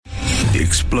The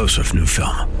explosive new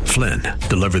film, Flynn,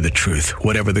 deliver the truth,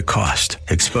 whatever the cost,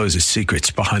 exposes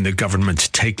secrets behind the government's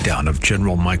takedown of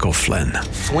General Michael Flynn.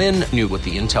 Flynn knew what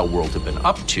the intel world had been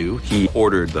up to. He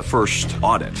ordered the first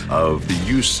audit of the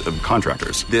use of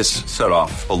contractors. This set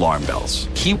off alarm bells.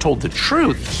 He told the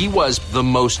truth. He was the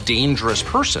most dangerous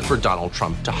person for Donald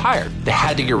Trump to hire. They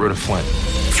had to get rid of Flynn.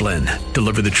 Flynn,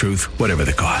 deliver the truth, whatever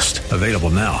the cost. Available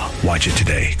now. Watch it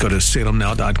today. Go to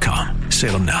salemnow.com.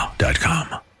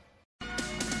 salemnow.com.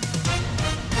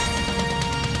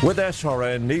 With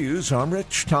SRN News, I'm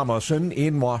Rich Thomason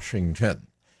in Washington.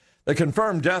 The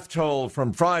confirmed death toll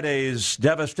from Friday's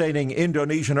devastating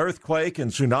Indonesian earthquake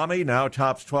and tsunami now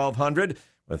tops 1,200,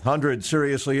 with hundreds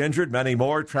seriously injured, many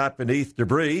more trapped beneath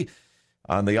debris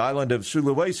on the island of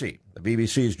Sulawesi. The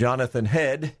BBC's Jonathan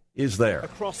Head is there.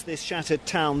 Across this shattered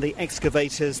town, the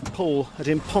excavators pull at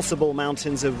impossible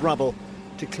mountains of rubble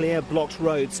to clear blocked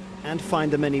roads and find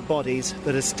the many bodies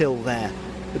that are still there.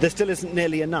 But there still isn't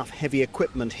nearly enough heavy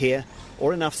equipment here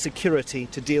or enough security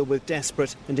to deal with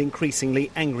desperate and increasingly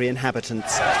angry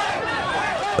inhabitants.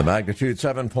 The magnitude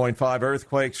 7.5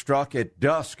 earthquake struck at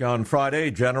dusk on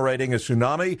Friday, generating a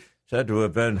tsunami said to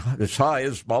have been as high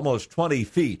as almost 20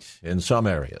 feet in some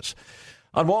areas.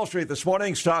 On Wall Street this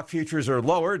morning, stock futures are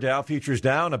lower. Dow futures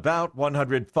down about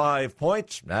 105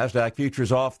 points. NASDAQ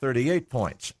futures off 38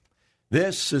 points.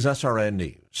 This is SRN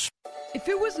News. If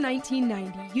it was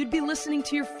 1990, you'd be listening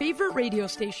to your favorite radio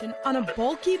station on a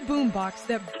bulky boombox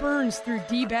that burns through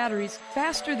D batteries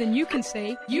faster than you can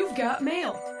say, "You've got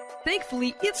mail."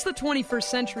 Thankfully, it's the 21st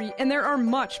century, and there are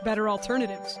much better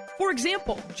alternatives. For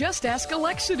example, just ask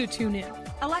Alexa to tune in.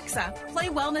 Alexa, play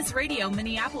Wellness Radio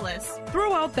Minneapolis.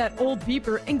 Throw out that old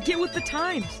beeper and get with the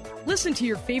times. Listen to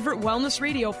your favorite Wellness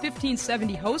Radio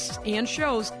 1570 hosts and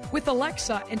shows with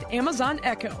Alexa and Amazon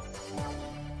Echo.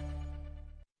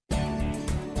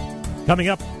 Coming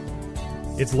up,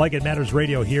 it's Like It Matters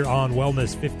Radio here on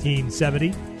Wellness 1570.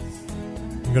 You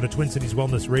can go to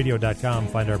TwinCitiesWellnessRadio.com,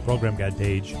 find our program guide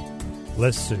page,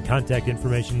 lists and contact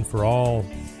information for all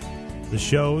the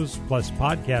shows, plus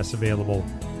podcasts available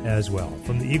as well.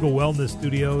 From the Eagle Wellness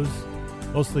Studios,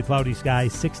 mostly cloudy sky,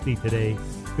 60 today.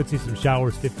 Could see some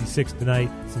showers, 56 tonight,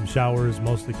 some showers,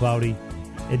 mostly cloudy,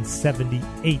 and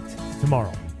 78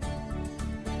 tomorrow.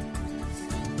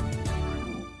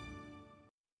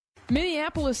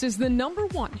 Minneapolis is the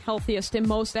 #1 healthiest and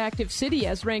most active city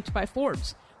as ranked by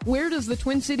Forbes. Where does the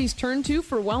Twin Cities turn to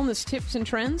for wellness tips and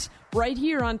trends? Right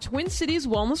here on Twin Cities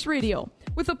Wellness Radio.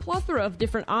 With a plethora of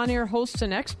different on-air hosts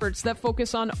and experts that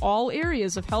focus on all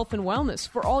areas of health and wellness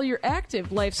for all your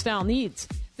active lifestyle needs.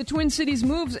 The Twin Cities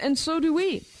moves, and so do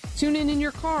we. Tune in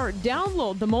your car,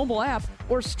 download the mobile app,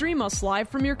 or stream us live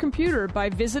from your computer by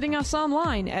visiting us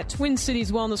online at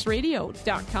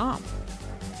TwinCitiesWellnessRadio.com.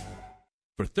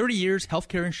 For 30 years,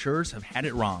 healthcare insurers have had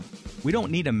it wrong. We don't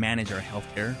need to manage our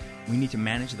healthcare. We need to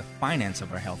manage the finance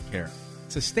of our healthcare.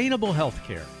 Sustainable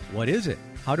healthcare. What is it?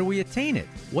 How do we attain it?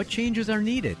 What changes are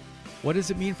needed? What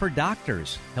does it mean for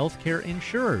doctors, healthcare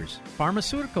insurers,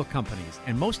 pharmaceutical companies,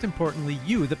 and most importantly,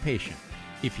 you, the patient?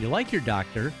 If you like your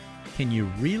doctor, can you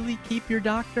really keep your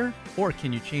doctor? Or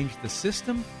can you change the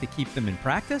system to keep them in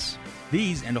practice?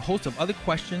 These and a host of other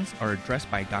questions are addressed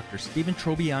by Dr. Stephen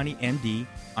Trobiani, MD,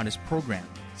 on his program,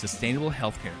 Sustainable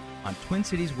Healthcare, on Twin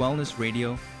Cities Wellness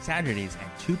Radio, Saturdays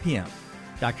at 2 p.m.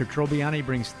 Dr. Trobiani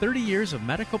brings 30 years of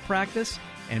medical practice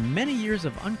and many years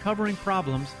of uncovering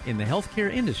problems in the healthcare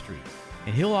industry,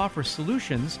 and he'll offer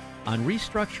solutions on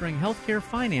restructuring healthcare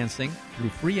financing through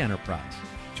free enterprise.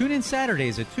 Tune in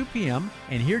Saturdays at 2 p.m.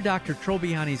 and hear Dr.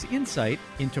 Trobiani's insight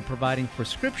into providing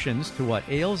prescriptions to what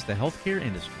ails the healthcare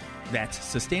industry. That's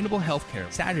Sustainable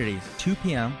Healthcare, Saturdays at 2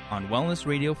 p.m. on Wellness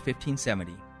Radio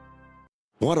 1570.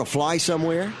 Want to fly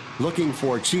somewhere? Looking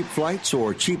for cheap flights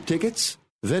or cheap tickets?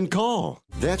 Then call.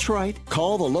 That's right.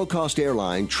 Call the low-cost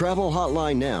airline travel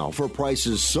hotline now for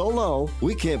prices so low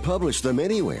we can't publish them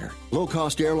anywhere. Low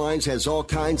Cost Airlines has all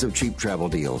kinds of cheap travel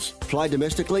deals. Fly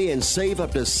domestically and save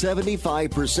up to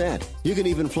 75%. You can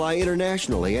even fly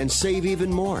internationally and save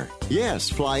even more. Yes,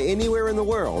 fly anywhere in the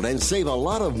world and save a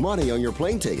lot of money on your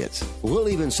plane tickets. We'll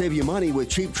even save you money with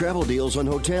cheap travel deals on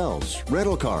hotels,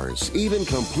 rental cars, even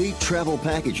complete travel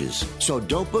packages. So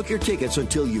don't book your tickets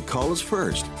until you call us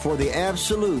first for the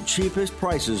absolute cheapest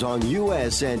prices on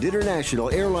U.S. and international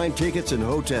airline tickets and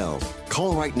hotels.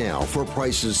 Call right now for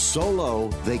prices so low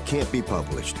they can't be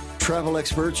published. Travel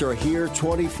experts are here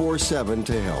 24/7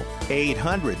 to help.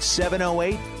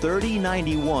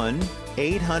 800-708-3091.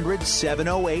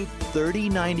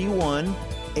 800-708-3091.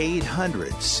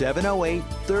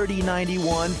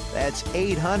 800-708-3091. That's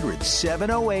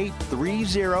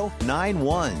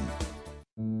 800-708-3091.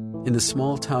 In the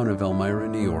small town of Elmira,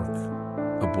 New York,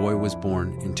 a boy was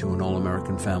born into an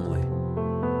all-American family.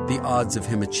 The odds of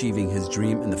him achieving his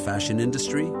dream in the fashion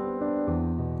industry?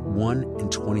 1 in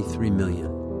 23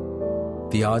 million.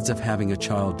 The odds of having a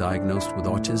child diagnosed with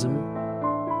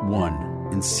autism? 1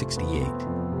 in 68.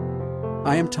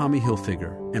 I am Tommy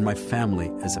Hilfiger, and my family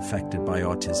is affected by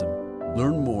autism.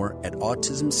 Learn more at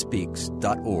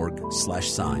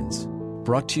autismspeaks.org/signs.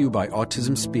 Brought to you by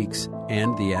Autism Speaks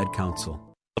and the Ad Council.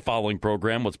 The following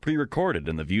program was pre-recorded,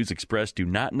 and the views expressed do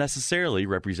not necessarily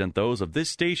represent those of this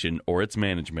station or its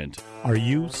management. Are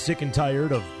you sick and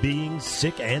tired of being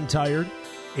sick and tired?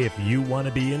 If you want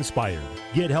to be inspired,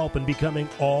 get help in becoming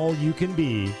all you can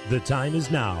be, the time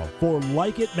is now for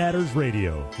Like It Matters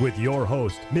Radio with your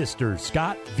host, Mr.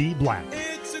 Scott V. Black.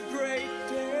 It's a great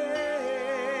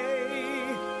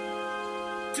day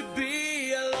to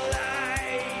be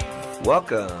alive.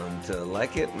 Welcome to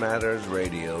Like It Matters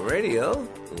Radio. Radio,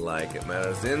 like it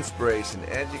matters, inspiration,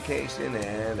 education,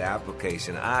 and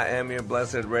application. I am your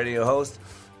blessed radio host,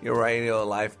 your radio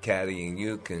life caddy, and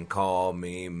you can call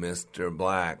me Mr.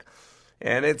 Black.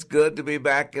 And it's good to be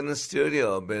back in the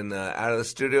studio. I've been out of the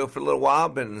studio for a little while,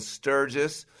 been in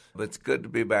Sturgis, but it's good to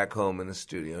be back home in the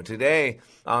studio. Today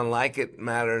on Like It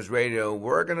Matters Radio,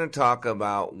 we're going to talk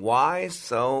about why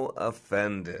so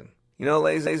offended. You know,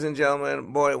 ladies and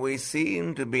gentlemen, boy, we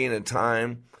seem to be in a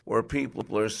time where people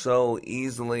are so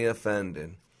easily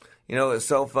offended. You know, it's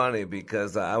so funny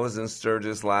because I was in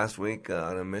Sturgis last week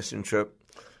on a mission trip,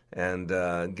 and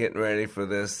getting ready for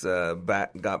this,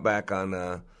 got back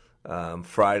on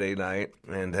Friday night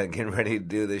and getting ready to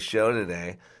do this show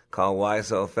today called Why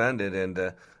So Offended. And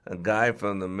a guy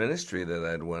from the ministry that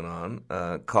I'd went on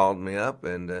called me up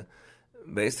and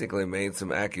basically made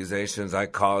some accusations. I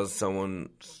caused someone,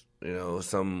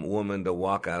 some woman to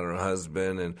walk out on her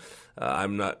husband, and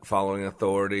I'm not following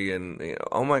authority, and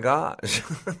oh my gosh.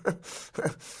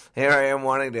 Here I am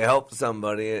wanting to help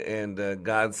somebody, and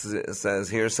God says,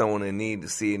 here's someone in need,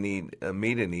 meet a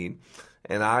need,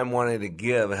 and I'm wanting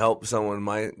to help someone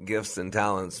my gifts and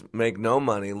talents, make no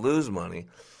money, lose money,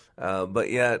 but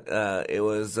yet it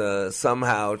was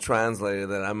somehow translated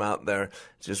that I'm out there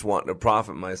just wanting to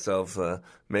profit myself,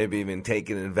 maybe even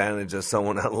taking advantage of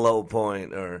someone at a low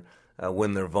point or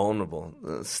when they're vulnerable.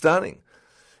 Stunning.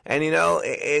 And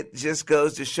it just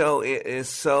goes to show it is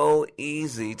so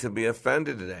easy to be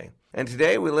offended today. And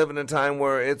today we live in a time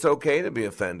where it's okay to be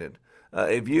offended.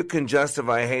 If you can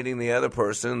justify hating the other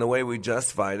person, and the way we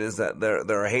justify it is that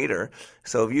they're a hater.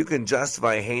 So if you can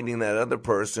justify hating that other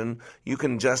person, you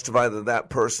can justify that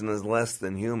person is less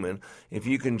than human. If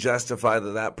you can justify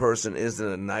that person isn't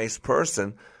a nice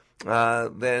person,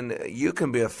 then you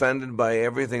can be offended by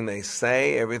everything they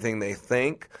say, everything they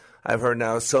think. I've heard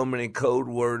now so many code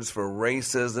words for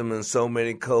racism and so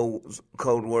many code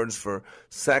words for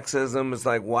sexism. It's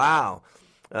like, wow.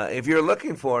 If you're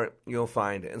looking for it, you'll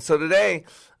find it. And so today,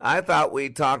 I thought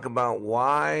we'd talk about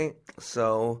why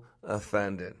so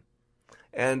offended.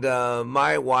 And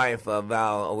my wife,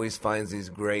 Val, always finds these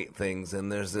great things.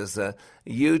 And there's this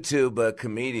YouTube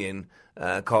comedian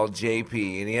called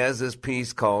JP, and he has this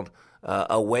piece called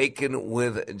Awaken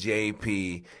with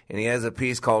JP, and he has a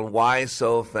piece called Why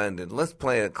So Offended. Let's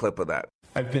play a clip of that.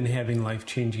 I've been having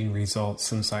life-changing results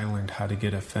since I learned how to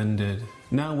get offended.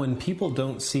 Now, when people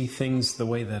don't see things the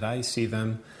way that I see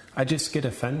them, I just get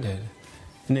offended,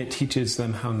 and it teaches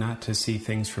them how not to see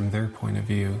things from their point of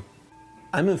view.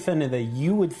 I'm offended that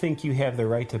you would think you have the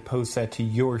right to post that to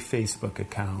your Facebook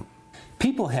account.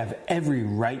 People have every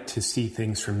right to see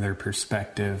things from their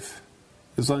perspective,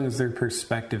 as long as their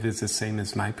perspective is the same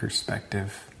as my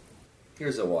perspective.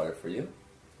 Here's a water for you.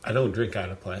 I don't drink out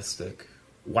of plastic.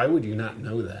 Why would you not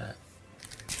know that?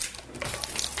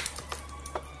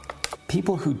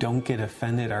 People who don't get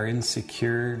offended are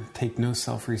insecure, take no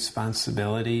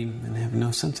self-responsibility, and have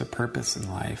no sense of purpose in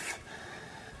life.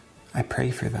 I pray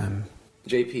for them.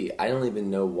 JP, I don't even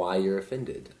know why you're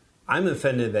offended. I'm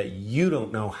offended that you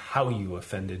don't know how you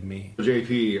offended me.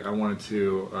 JP, I wanted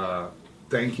to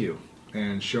thank you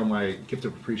and show my gift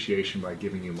of appreciation by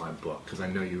giving you my book, because I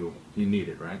know you need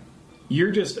it, right?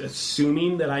 You're just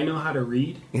assuming that I know how to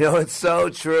read? It's so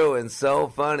true and so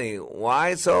funny.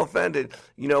 Why so offended?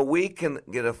 We can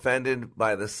get offended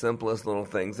by the simplest little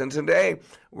things. And today,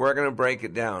 we're going to break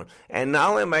it down. And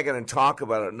not only am I going to talk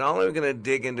about it, not only am I going to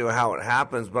dig into how it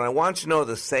happens, but I want you to know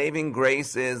the saving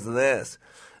grace is this.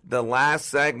 The last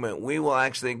segment, we will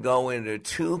actually go into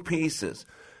two pieces,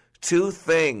 two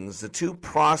things, the two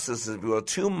processes, if you will,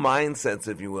 two mindsets,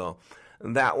 if you will,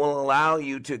 that will allow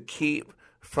you to keep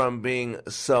from being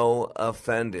so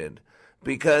offended.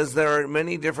 because there are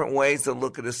many different ways to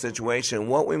look at a situation.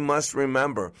 What we must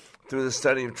remember through the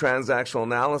study of transactional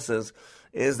analysis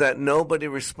is that nobody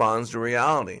responds to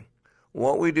reality.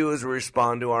 What we do is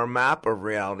respond to our map of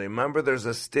reality. Remember, there's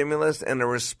a stimulus and a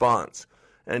response.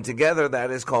 And together, that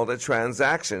is called a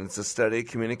transaction. It's a study of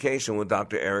communication with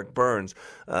Dr. Eric Burns.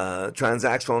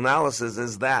 Transactional analysis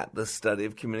is that, the study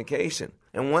of communication.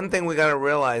 And one thing we got to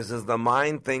realize is the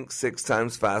mind thinks 6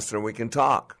 times faster than we can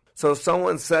talk. So if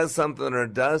someone says something or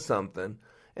does something,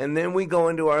 and then we go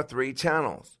into our 3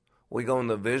 channels. We go in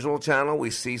the visual channel,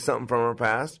 we see something from our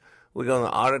past. We go in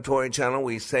the auditory channel,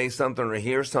 we say something or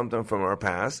hear something from our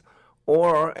past.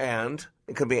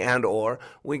 It could be or,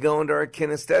 we go into our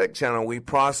kinesthetic channel. We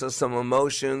process some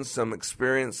emotions, some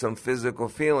experience, some physical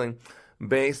feeling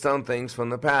based on things from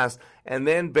the past. And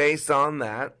then based on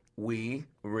that, we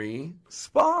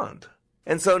respond.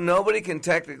 And so nobody can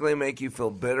technically make you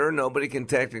feel bitter. Nobody can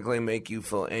technically make you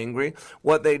feel angry.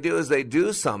 What they do is they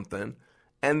do something,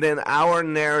 and then our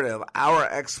narrative, our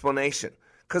explanation,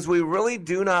 because we really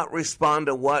do not respond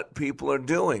to what people are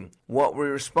doing. What we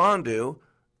respond to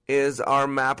is our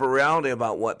map of reality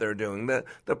about what they're doing.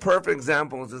 The perfect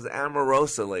example is this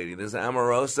Omarosa lady. This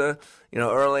Omarosa,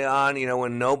 early on,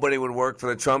 when nobody would work for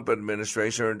the Trump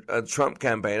administration or a Trump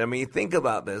campaign. I mean, think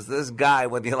about this. This guy,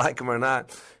 whether you like him or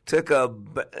not, took a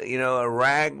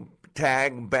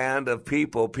ragtag band of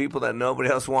people that nobody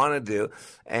else wanted to,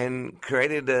 and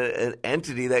created an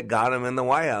entity that got him in the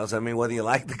White House. I mean, whether you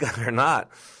like the guy or not.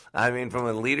 I mean, from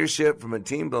a leadership, from a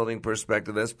team building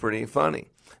perspective, that's pretty funny.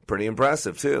 Pretty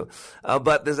impressive, too.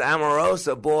 But this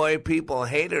Omarosa, boy, people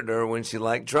hated her when she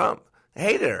liked Trump.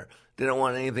 Hated her. Didn't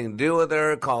want anything to do with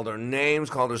her, called her names,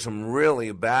 called her some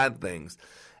really bad things.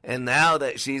 And now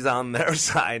that she's on their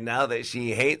side, now that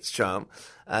she hates Trump,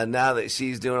 now that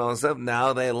she's doing all this stuff,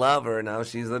 now they love her. Now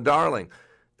she's the darling.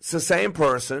 It's the same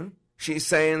person. She's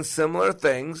saying similar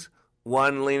things,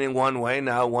 one leaning one way,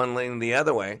 now one leaning the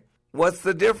other way. What's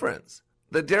the difference?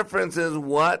 The difference is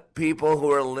what people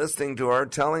who are listening to her are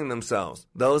telling themselves.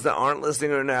 Those that aren't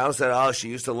listening to her now said, oh, she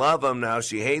used to love him, now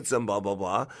she hates him, blah, blah,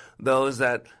 blah. Those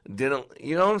that didn't,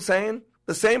 you know what I'm saying?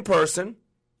 The same person.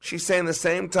 She's saying the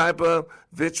same type of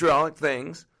vitriolic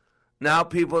things. Now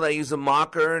people that used to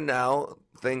mock her now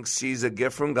think she's a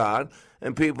gift from God.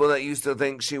 And people that used to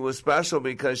think she was special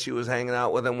because she was hanging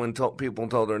out with him when people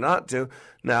told her not to,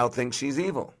 now think she's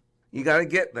evil. You got to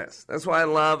get this. That's why I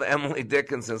love Emily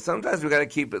Dickinson. Sometimes we got to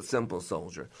keep it simple,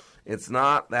 soldier. It's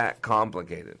not that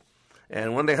complicated.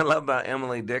 And one thing I love about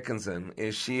Emily Dickinson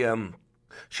is she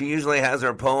usually has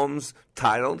her poems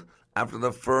titled after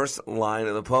the first line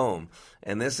of the poem.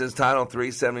 And this is title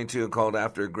 372, called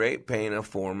After Great Pain, a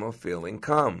Formal Feeling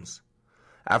Comes.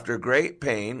 After great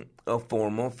pain, a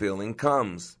formal feeling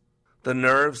comes. The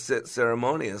nerves sit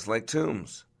ceremonious like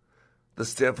tombs. The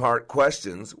stiff heart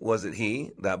questions, was it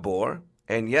he that bore?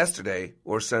 And yesterday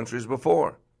or centuries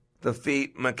before? The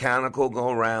feet mechanical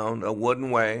go round a wooden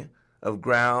way of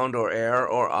ground or air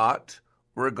or aught,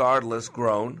 regardless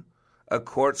grown, a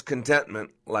court's contentment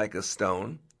like a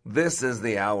stone. This is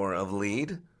the hour of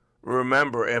lead.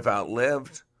 Remember if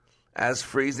outlived, as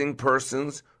freezing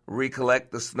persons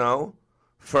recollect the snow,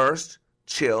 first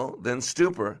chill, then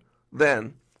stupor,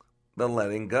 then the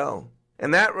letting go.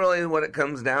 And that really is what it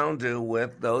comes down to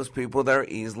with those people that are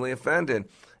easily offended.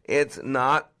 It's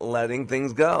not letting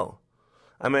things go.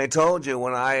 I mean, I told you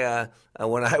when I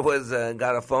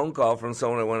got a phone call from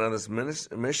someone I went on this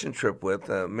mission trip with,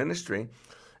 ministry,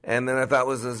 and then I thought it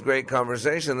was this great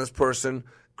conversation. This person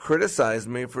criticized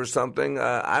me for something,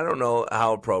 I don't know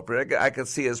how appropriate. I could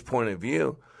see his point of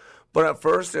view. But at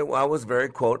first, I was very,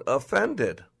 quote,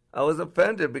 offended. I was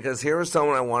offended because here was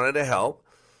someone I wanted to help,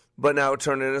 but now it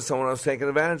turned into someone I was taking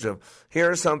advantage of.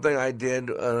 Here's something I did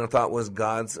and I thought was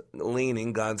God's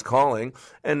leaning, God's calling,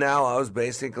 and now I was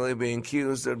basically being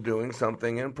accused of doing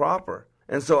something improper.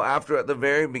 And so after, at the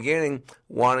very beginning,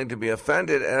 wanting to be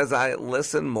offended, as I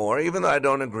listened more, even though I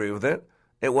don't agree with it,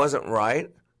 it wasn't right,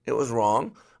 it was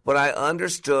wrong, but I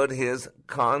understood his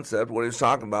concept, what he was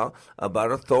talking about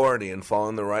authority and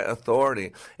following the right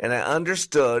authority. And I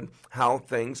understood how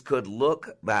things could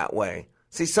look that way.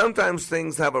 See, sometimes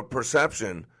things have a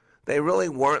perception. They really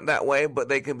weren't that way, but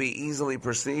they can be easily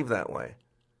perceived that way.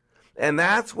 And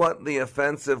that's what the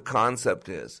offensive concept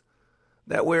is.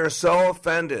 That we're so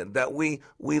offended that we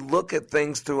look at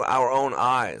things through our own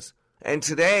eyes. And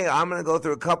today I'm going to go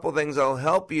through a couple things that will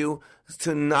help you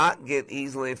to not get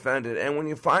easily offended. And when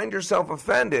you find yourself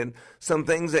offended, some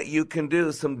things that you can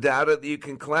do, some data that you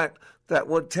can collect that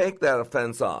would take that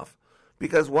offense off.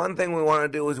 Because one thing we want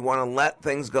to do is we want to let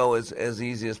things go as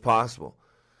easy as possible.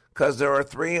 because there are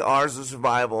 3 R's of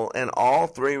survival, and all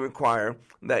 3 require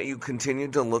that you continue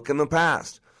to look in the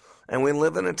past. And we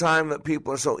live in a time that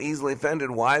people are so easily offended.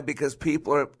 Why? Because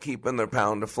people are keeping their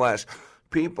pound of flesh.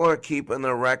 People are keeping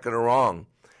their record wrong.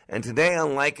 And today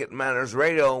on Like It Matters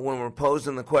Radio, when we're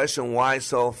posing the question, why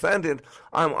so offended,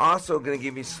 I'm also going to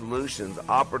give you solutions,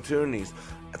 opportunities,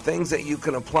 things that you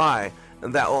can apply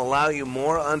and that will allow you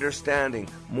more understanding,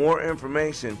 more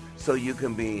information, so you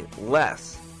can be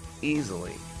less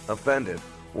easily offended.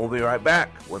 We'll be right back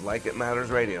with Like It Matters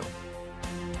Radio.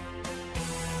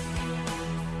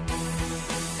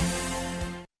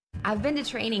 I've been to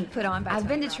training put on by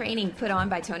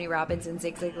Tony Robbins and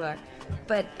Zig Ziglar,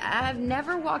 but I've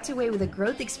never walked away with a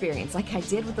growth experience like I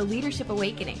did with the Leadership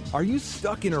Awakening. Are you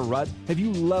stuck in a rut? Have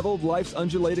you leveled life's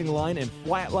undulating line and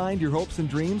flatlined your hopes and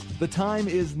dreams? The time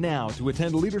is now to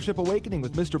attend Leadership Awakening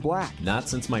with Mr. Black. Not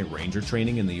since my Ranger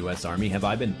training in the U.S. Army have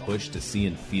I been pushed to see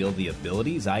and feel the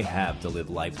abilities I have to live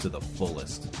life to the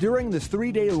fullest. During this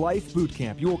 3-day life boot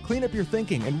camp, you will clean up your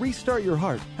thinking and restart your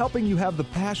heart, helping you have the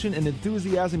passion and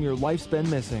enthusiasm your life's been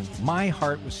missing. My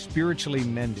heart was spiritually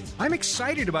mended. I'm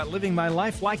excited about living my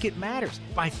life like it matters.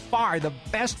 By far the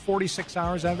best 46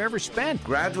 hours I've ever spent.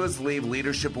 Graduates leave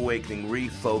Leadership Awakening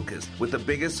refocused with the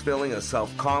biggest feeling of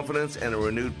self-confidence and a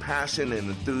renewed passion and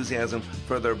enthusiasm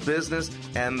for their business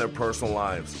and their personal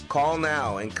lives. Call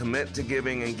now and commit to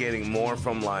giving and getting more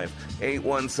from life.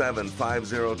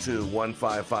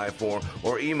 817-502-1554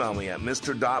 or email me at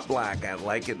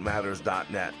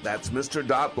mr.black@likeitmatters.net. That's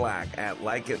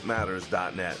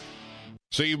mr.black@likeitmatters.net.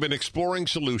 So you've been exploring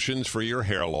solutions for your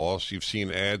hair loss. You've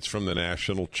seen ads from the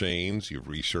national chains. You've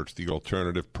researched the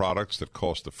alternative products that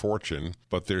cost a fortune,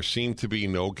 but there seem to be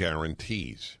no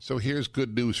guarantees. So here's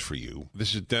good news for you.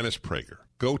 This is Dennis Prager.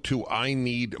 Go to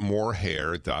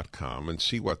INeedMoreHair.com and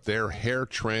see what their hair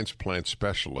transplant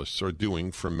specialists are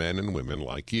doing for men and women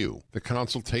like you. The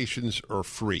consultations are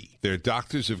free. Their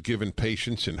doctors have given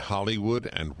patients in Hollywood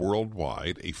and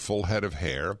worldwide a full head of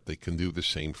hair. They can do the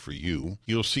same for you.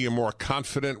 You'll see a more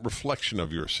confident reflection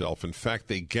of yourself. In fact,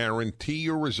 they guarantee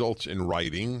your results in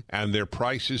writing, and their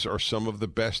prices are some of the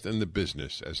best in the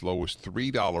business, as low as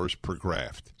 $3 per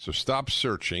graft. So stop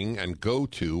searching and go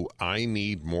to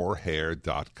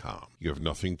INeedMoreHair.com. You have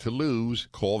nothing to lose.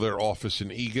 Call their office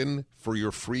in Eagan for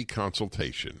your free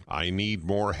consultation.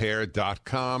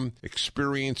 INeedMoreHair.com.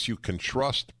 Experience you can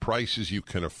trust, prices you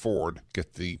can afford.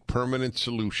 Get the permanent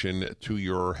solution to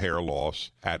your hair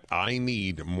loss at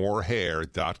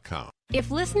INeedMoreHair.com. If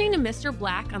listening to Mr.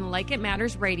 Black on Like It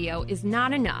Matters Radio is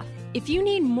not enough, if you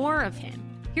need more of him,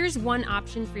 here's one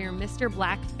option for your Mr.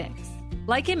 Black fix.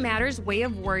 Like It Matters Way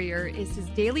of Warrior is his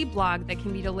daily blog that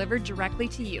can be delivered directly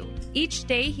to you. Each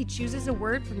day, he chooses a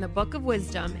word from the Book of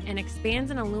Wisdom and expands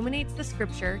and illuminates the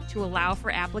scripture to allow for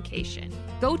application.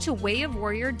 Go to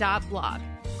wayofwarrior.blog,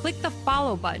 click the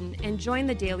follow button, and join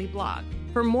the daily blog.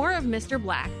 For more of Mr.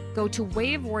 Black, go to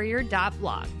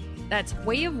wayofwarrior.blog. That's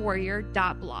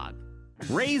wayofwarrior.blog.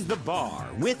 Raise the bar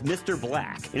with Mr.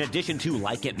 Black. In addition to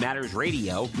Like It Matters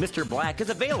Radio, Mr. Black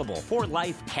is available for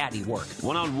life caddy work,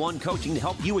 one-on-one coaching to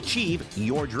help you achieve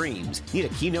your dreams. Need a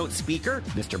keynote speaker?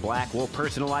 Mr. Black will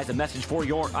personalize a message for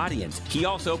your audience. He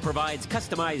also provides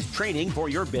customized training for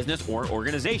your business or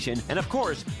organization. And of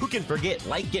course, who can forget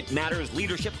Like It Matters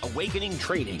Leadership Awakening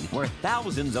Training, where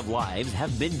thousands of lives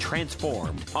have been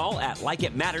transformed. All at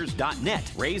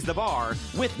likeitmatters.net. Raise the bar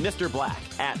with Mr. Black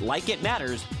at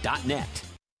likeitmatters.net.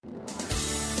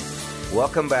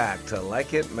 Welcome back to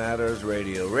Like It Matters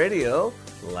Radio. Radio,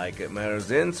 like it matters,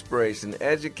 inspiration,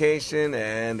 education,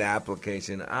 and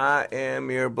application. I am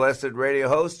your blessed radio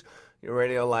host, your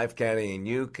radio life caddy, and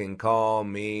you can call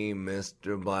me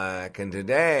Mr. Black. And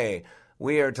today,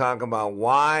 we are talking about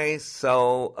why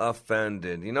so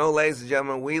offended. You know, ladies and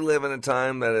gentlemen, we live in a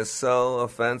time that is so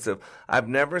offensive. I've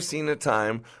never seen a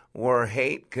time where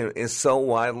hate is so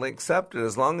widely accepted.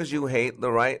 As long as you hate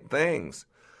the right things.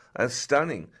 That's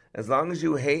stunning. As long as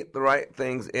you hate the right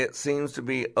things, it seems to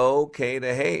be okay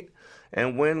to hate.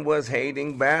 And when was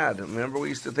hating bad? Remember, we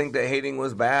used to think that hating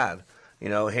was bad. You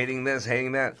know, hating this,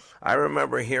 hating that. I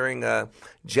remember hearing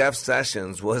Jeff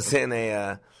Sessions was in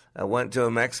went to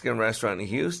a Mexican restaurant in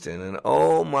Houston, and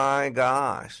oh my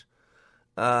gosh.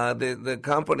 The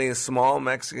company, a small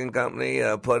Mexican company,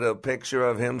 put a picture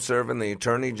of him serving the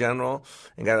Attorney General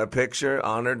and got a picture,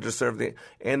 honored to serve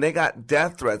and they got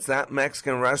death threats. That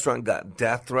Mexican restaurant got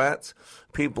death threats.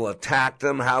 People attacked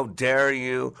them. How dare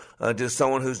you? To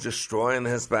someone who's destroying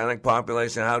the Hispanic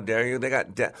population, how dare you? They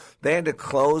had to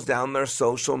close down their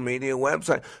social media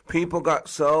website. People got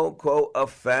so, quote,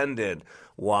 offended.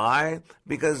 Why?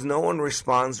 Because no one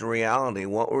responds to reality.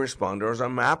 What we respond to is a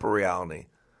map of reality.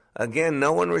 Again,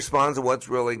 no one responds to what's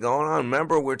really going on.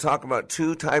 Remember, we're talking about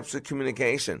two types of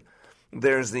communication.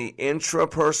 There's the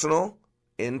intrapersonal,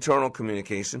 internal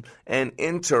communication, and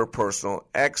interpersonal,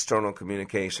 external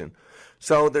communication.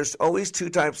 So there's always two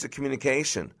types of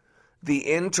communication. The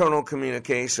interpersonal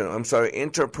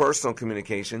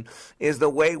communication is the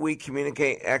way we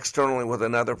communicate externally with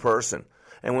another person.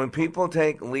 And when people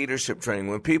take leadership training,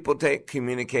 when people take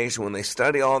communication, when they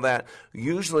study all that,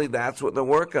 usually that's what they're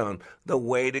working on, the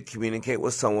way to communicate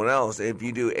with someone else. If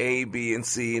you do A, B, and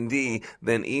C, and D,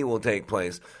 then E will take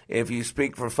place. If you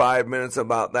speak for 5 minutes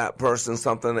about that person,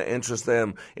 something that interests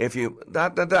them, if you,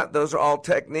 those are all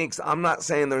techniques. I'm not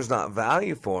saying there's not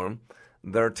value for them.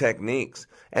 They're techniques.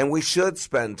 And we should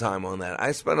spend time on that.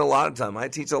 I spend a lot of time. I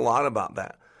teach a lot about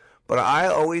that. But I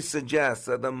always suggest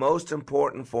that the most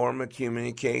important form of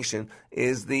communication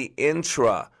is the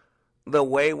intra, the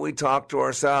way we talk to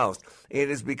ourselves. It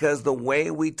is because the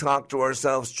way we talk to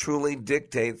ourselves truly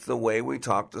dictates the way we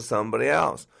talk to somebody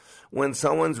else. When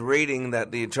someone's reading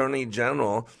that the Attorney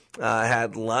General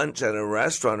had lunch at a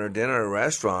restaurant or dinner at a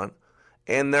restaurant,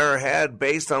 in their head,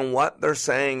 based on what they're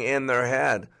saying in their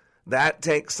head, that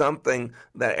takes something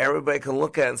that everybody can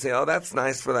look at and say, oh, that's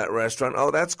nice for that restaurant. Oh,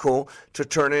 that's cool, to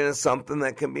turn it into something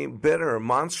that can be bitter or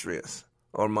monstrous,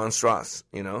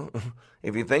 you know.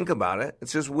 If you think about it,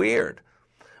 it's just weird.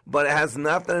 But it has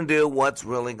nothing to do with what's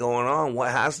really going on. What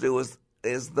it has to do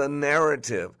is the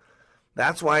narrative.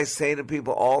 That's why I say to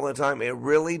people all the time, it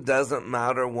really doesn't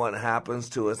matter what happens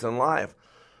to us in life.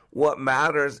 What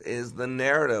matters is the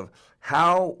narrative,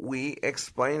 how we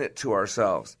explain it to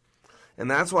ourselves. And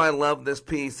that's why I love this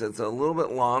piece. It's a little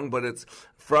bit long, but it's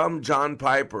from John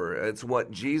Piper. It's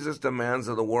what Jesus demands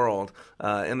of the world.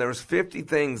 And there's 50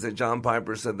 things that John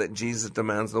Piper said that Jesus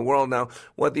demands of the world. Now,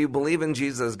 whether you believe in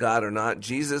Jesus as God or not,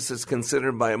 Jesus is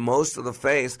considered by most of the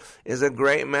faith is a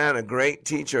great man, a great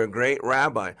teacher, a great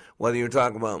rabbi. Whether you're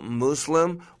talking about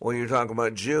Muslim or you're talking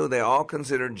about Jew, they all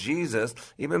consider Jesus,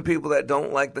 even people that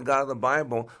don't like the God of the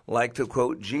Bible, like to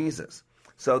quote Jesus.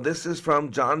 So this is from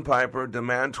John Piper,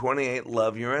 Demand 28,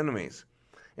 Love Your Enemies.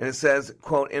 And it says,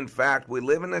 quote, in fact, we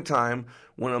live in a time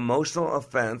when emotional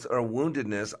offense or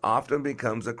woundedness often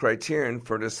becomes a criterion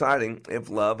for deciding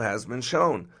if love has been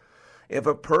shown. If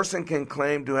a person can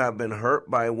claim to have been hurt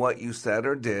by what you said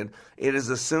or did, it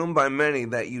is assumed by many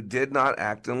that you did not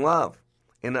act in love.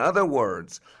 In other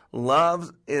words,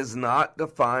 love is not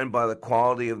defined by the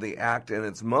quality of the act and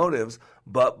its motives,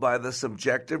 but by the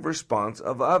subjective response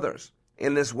of others.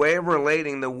 In this way of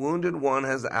relating, the wounded one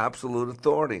has absolute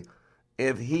authority.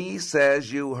 If he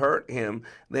says you hurt him,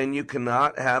 then you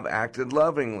cannot have acted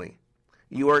lovingly.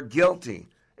 You are guilty,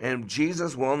 and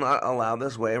Jesus will not allow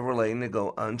this way of relating to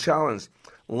go unchallenged.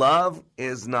 Love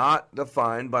is not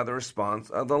defined by the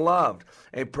response of the loved.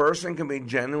 A person can be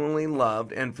genuinely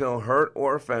loved and feel hurt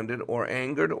or offended or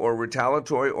angered or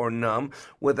retaliatory or numb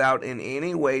without in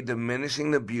any way diminishing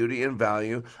the beauty and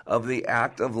value of the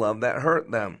act of love that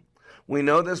hurt them. We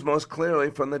know this most clearly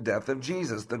from the death of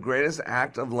Jesus, the greatest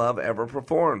act of love ever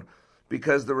performed,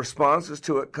 because the responses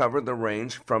to it covered the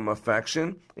range from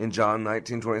affection in John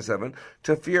 19:27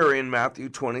 to fury in Matthew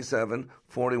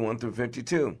 27:41 through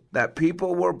 52. That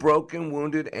people were broken,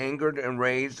 wounded, angered,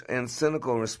 enraged, and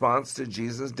cynical in response to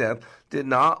Jesus' death did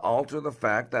not alter the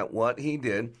fact that what he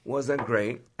did was a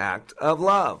great act of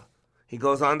love. He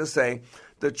goes on to say,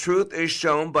 the truth is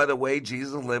shown by the way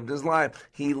Jesus lived his life.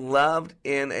 He loved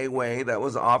in a way that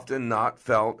was often not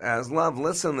felt as love.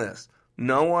 Listen to this.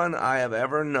 No one I have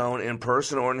ever known in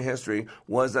person or in history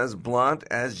was as blunt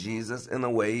as Jesus in the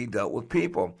way he dealt with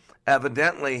people.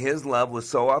 Evidently, his love was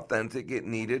so authentic it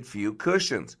needed few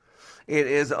cushions. It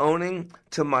is owning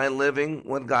to my living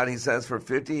with God, he says, for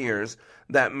 50 years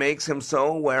that makes him so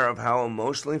aware of how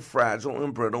emotionally fragile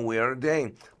and brittle we are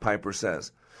today, Piper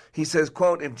says. He says,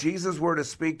 quote, if Jesus were to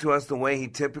speak to us the way he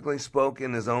typically spoke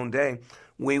in his own day,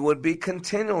 we would be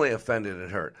continually offended and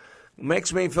hurt. It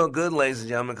makes me feel good, ladies and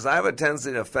gentlemen, because I have a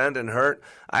tendency to offend and hurt.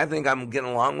 I think I'm getting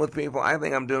along with people. I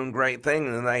think I'm doing great things.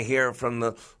 And then I hear from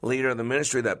the leader of the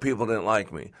ministry that people didn't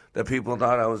like me, that people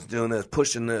thought I was doing this,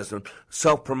 pushing this, and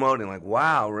self-promoting. Like,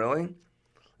 wow, really?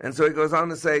 And so he goes on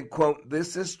to say, quote,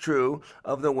 this is true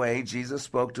of the way Jesus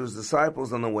spoke to his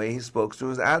disciples and the way he spoke to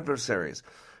his adversaries.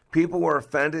 People were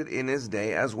offended in his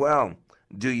day as well.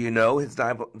 Do you know, his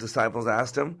disciples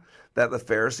asked him, that the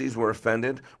Pharisees were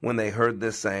offended when they heard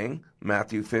this saying,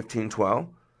 Matthew 15:12?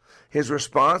 His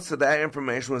response to that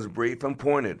information was brief and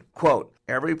pointed. Quote,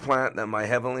 every plant that my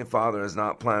heavenly Father has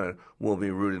not planted will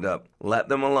be rooted up. Let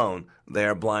them alone. They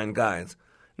are blind guides.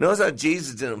 Notice how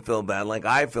Jesus didn't feel bad like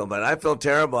I feel bad. I feel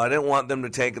terrible. I didn't want them to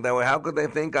take it that way. How could they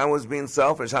think I was being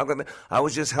selfish? How could they? I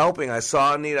was just helping. I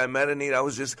saw a need. I met a need. I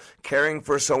was just caring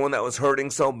for someone that was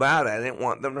hurting so bad. I didn't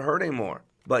want them to hurt anymore.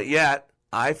 But yet,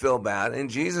 I feel bad,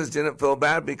 and Jesus didn't feel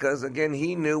bad because, again,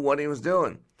 he knew what he was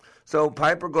doing. So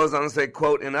Piper goes on to say,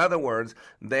 quote, in other words,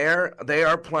 they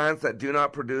are plants that do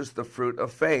not produce the fruit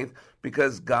of faith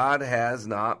because God has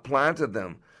not planted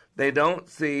them. They don't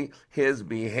see his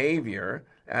behavior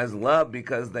as love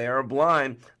because they are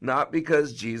blind, not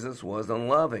because Jesus was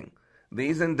unloving.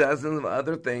 These and dozens of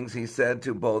other things he said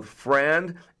to both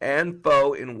friend and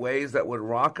foe in ways that would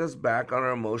rock us back on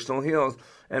our emotional heels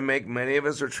and make many of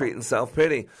us retreat in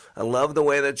self-pity. I love the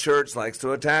way the church likes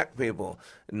to attack people.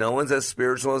 No one's as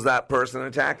spiritual as that person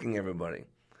attacking everybody.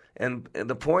 And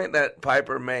the point that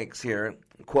Piper makes here,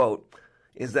 quote,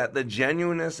 is that the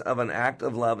genuineness of an act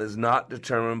of love is not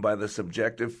determined by the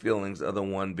subjective feelings of the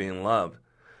one being loved.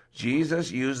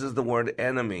 Jesus uses the word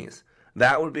enemies.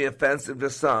 That would be offensive to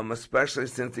some, especially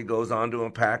since he goes on to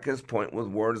unpack his point with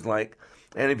words like,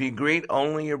 and if you greet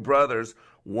only your brothers,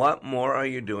 what more are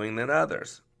you doing than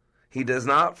others? He does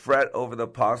not fret over the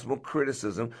possible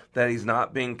criticism that he's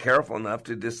not being careful enough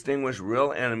to distinguish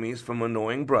real enemies from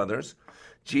annoying brothers.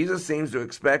 Jesus seems to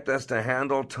expect us to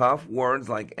handle tough words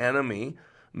like enemy,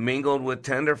 mingled with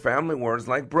tender family words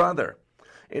like brother.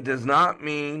 It does not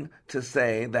mean to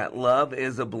say that love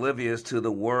is oblivious to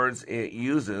the words it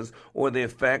uses or the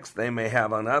effects they may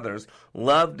have on others.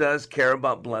 Love does care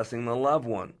about blessing the loved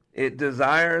one. It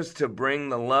desires to bring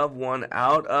the loved one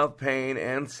out of pain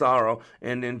and sorrow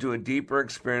and into a deeper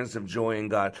experience of joy in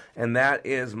God. And that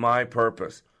is my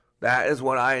purpose. That is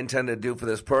what I intend to do for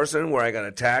this person, where I got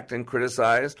attacked and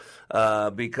criticized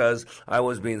because I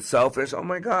was being selfish. Oh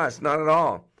my gosh, not at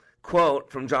all. Quote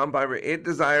from John Piper, it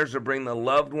desires to bring the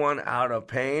loved one out of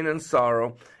pain and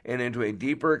sorrow and into a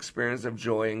deeper experience of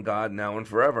joy in God now and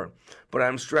forever. But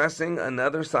I'm stressing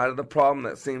another side of the problem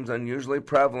that seems unusually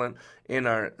prevalent in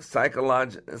our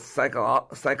psychologized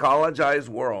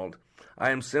world. I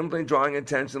am simply drawing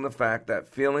attention to the fact that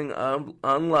feeling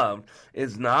unloved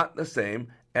is not the same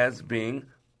as being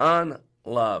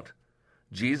unloved.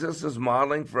 Jesus is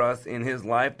modeling for us in his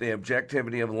life the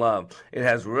objectivity of love. It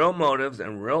has real motives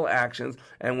and real actions,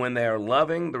 and when they are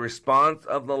loving, the response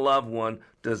of the loved one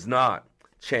does not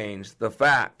change the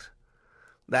fact.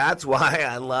 That's why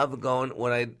I love going,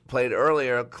 when I played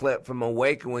earlier, a clip from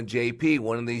Awaken with JP,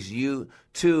 one of these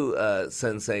U2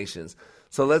 sensations.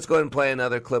 So let's go ahead and play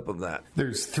another clip of that.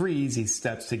 There's 3 easy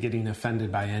steps to getting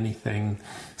offended by anything.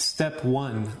 Step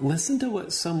 1, listen to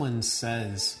what someone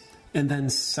says. And then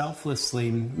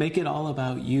selflessly make it all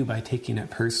about you by taking it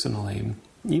personally,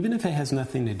 even if it has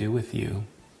nothing to do with you.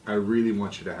 I really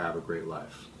want you to have a great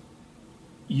life.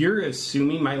 You're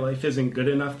assuming my life isn't good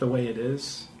enough the way it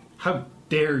is? How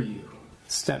dare you?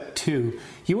 Step 2,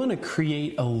 you want to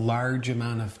create a large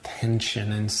amount of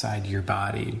tension inside your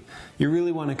body. You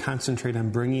really want to concentrate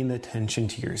on bringing the tension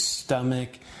to your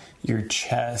stomach, your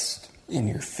chest, and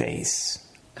your face.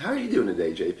 How are you doing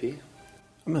today, JP?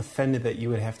 I'm offended that you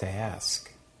would have to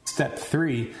ask. Step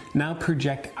 3, now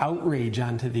project outrage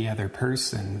onto the other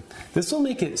person. This will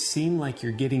make it seem like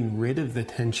you're getting rid of the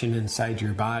tension inside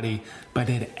your body, but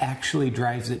it actually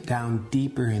drives it down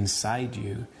deeper inside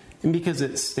you. And because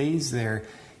it stays there,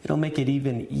 it'll make it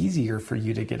even easier for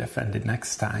you to get offended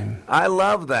next time. I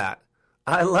love that.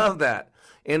 I love that.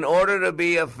 In order to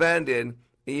be offended,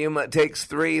 it takes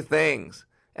 3 things.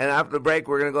 And after the break,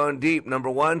 we're going to go in deep. Number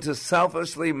 1, to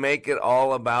selfishly make it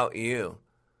all about you.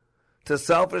 To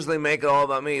selfishly make it all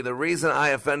about me. The reason I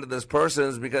offended this person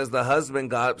is because the husband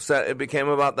got upset. It became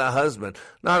about the husband,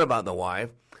 not about the wife.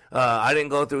 I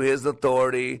didn't go through his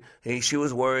authority. He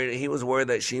was worried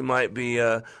that she might be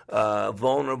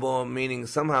vulnerable, meaning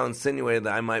somehow insinuated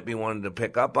that I might be wanting to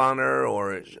pick up on her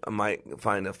or I might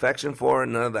find affection for her.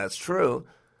 None of that's true.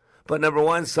 But number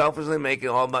 1, selfishly make it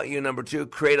all about you. Number 2,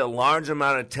 create a large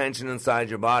amount of tension inside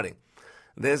your body.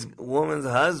 This woman's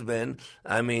husband,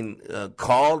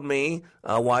 called me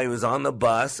while he was on the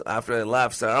bus after they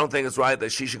left. So I don't think it's right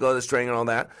that she should go to this training and all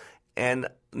that. And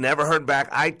never heard back.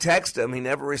 I texted him. He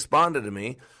never responded to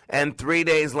me. And 3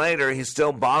 days later, he's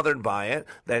still bothered by it,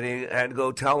 that he had to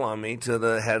go tell on me to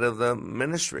the head of the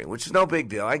ministry, which is no big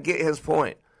deal. I get his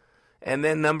point. And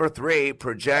then number 3,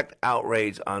 project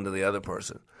outrage onto the other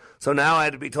person. So now I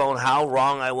had to be told how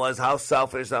wrong I was, how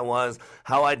selfish I was,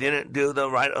 how I didn't do the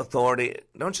right authority.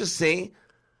 Don't you see?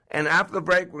 And after the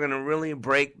break, we're going to really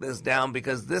break this down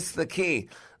because this is the key.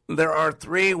 There are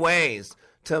 3 ways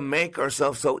to make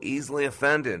ourselves so easily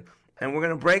offended. And we're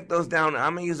going to break those down.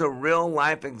 I'm going to use a real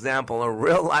life example,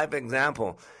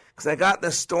 because Because I got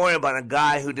this story about a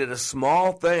guy who did a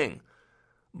small thing,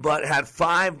 but had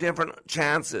 5 different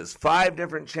chances,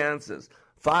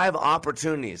 5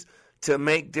 opportunities to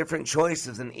make different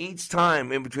choices. And each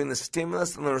time, in between the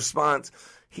stimulus and the response,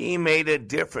 he made a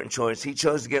different choice. He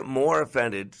chose to get more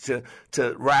offended, to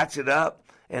ratchet up.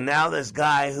 And now this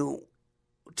guy who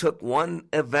took one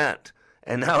event,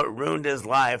 and now it ruined his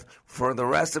life, for the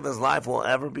rest of his life will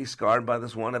ever be scarred by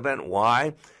this one event.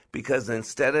 Why? Because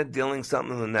instead of dealing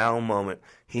something in the now moment,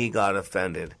 he got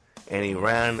offended. And he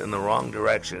ran in the wrong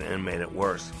direction and made it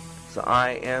worse. So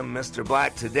I am Mr.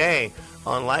 Black. Today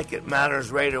on Like It Matters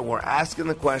Radio, we're asking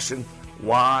the question,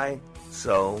 why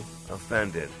so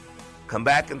offended? Come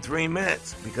back in 3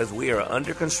 minutes because we are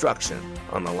under construction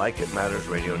on the Like It Matters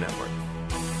Radio Network.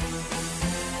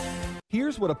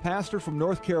 Here's what a pastor from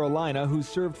North Carolina who's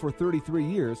served for 33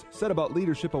 years said about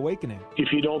Leadership Awakening.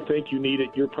 If you don't think you need it,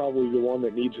 you're probably the one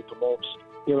that needs it the most.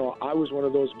 You know, I was one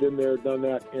of those, been there, done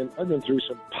that, and I've been through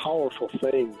some powerful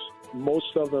things.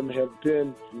 Most of them have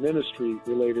been ministry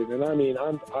related. And I mean,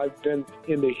 I've been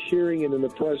in the hearing and in the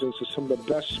presence of some of the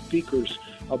best speakers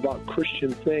about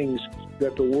Christian things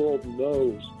that the world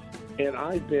knows. And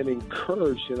I've been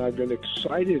encouraged and I've been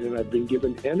excited and I've been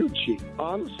given energy.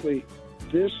 Honestly,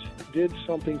 this did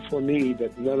something for me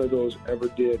that none of those ever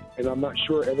did, and I'm not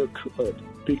sure ever could,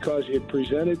 because it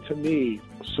presented to me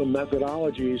some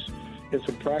methodologies and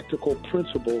some practical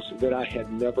principles that I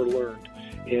had never learned,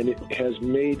 and it has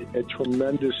made a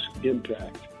tremendous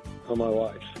impact on my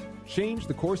life. Change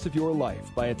the course of your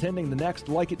life by attending the next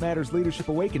Like It Matters Leadership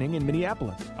Awakening in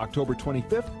Minneapolis, October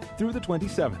 25th through the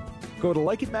 27th. Go to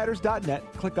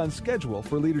likeitmatters.net, click on Schedule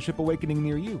for Leadership Awakening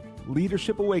near you.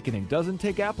 Leadership Awakening doesn't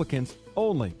take applicants,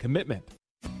 only commitment.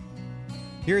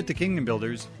 Here at the Kingdom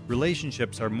Builders,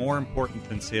 relationships are more important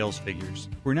than sales figures.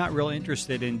 We're not real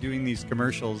interested in doing these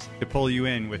commercials to pull you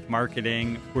in with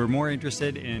marketing. We're more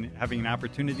interested in having an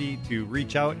opportunity to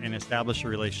reach out and establish a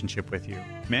relationship with you.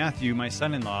 Matthew, my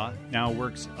son-in-law, now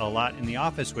works a lot in the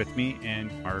office with me, and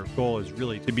our goal is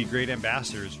really to be great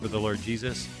ambassadors for the Lord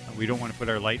Jesus. We don't want to put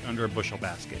our light under a bushel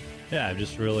basket. Yeah, I've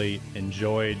just really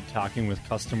enjoyed talking with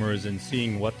customers and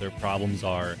seeing what their problems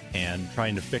are and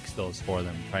trying to fix those for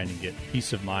them, trying to get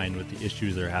peace of mind with the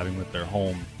issues they're having with their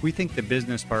home. We think the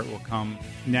business part will come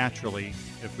naturally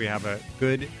if we have a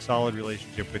good, solid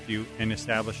relationship with you and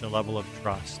establish a level of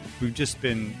trust. We've just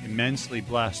been immensely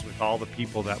blessed with all the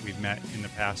people that we've met in the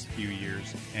past few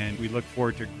years, and we look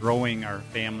forward to growing our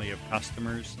family of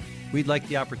customers. We'd like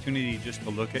the opportunity just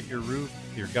to look at your roof,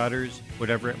 your gutters,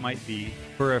 whatever it might be,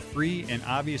 for a free and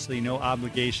obviously no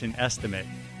obligation estimate.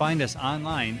 Find us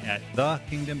online at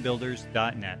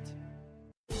thekingdombuilders.net.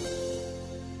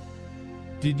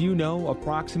 Did you know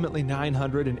approximately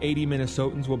 980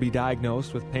 Minnesotans will be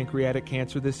diagnosed with pancreatic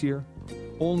cancer this year?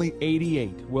 Only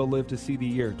 88 will live to see the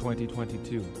year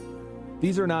 2022.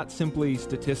 These are not simply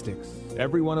statistics.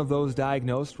 Every one of those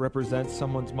diagnosed represents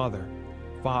someone's mother,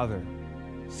 father,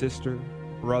 sister,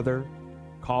 brother,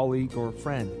 colleague, or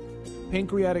friend.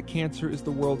 Pancreatic cancer is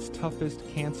the world's toughest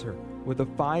cancer, with a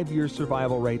 5-year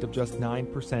survival rate of just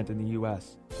 9% in the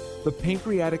U.S. The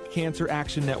Pancreatic Cancer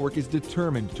Action Network is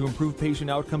determined to improve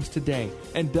patient outcomes today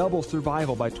and double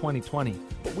survival by 2020.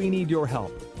 But we need your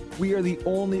help. We are the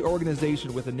only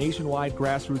organization with a nationwide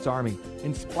grassroots army,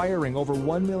 inspiring over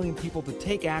 1 million people to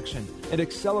take action and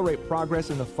accelerate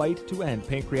progress in the fight to end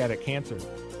pancreatic cancer.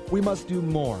 We must do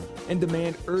more and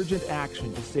demand urgent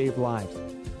action to save lives.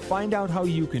 Find out how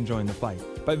you can join the fight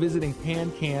by visiting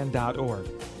pancan.org.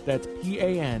 That's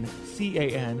PANCAN.org.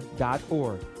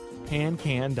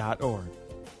 pancan.org.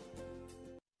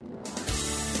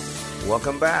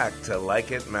 Welcome back to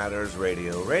Like It Matters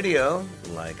Radio. Radio,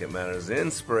 like it matters,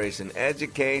 inspiration,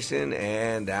 education,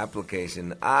 and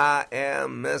application. I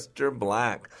am Mr.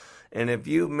 Black. And if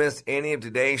you missed any of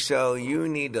today's show, you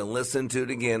need to listen to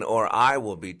it again, or I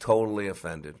will be totally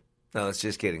offended. No, it's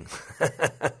just kidding.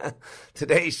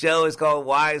 Today's show is called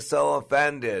Why So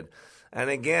Offended? And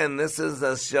again, this is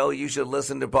a show you should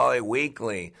listen to probably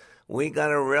weekly. We got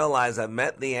to realize I've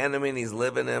met the enemy and he's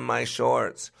living in my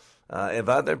shorts. If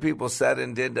other people said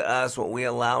and did to us what we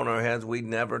allow in our heads, we'd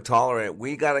never tolerate.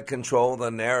 We got to control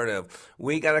the narrative.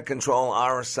 We got to control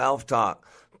our self-talk.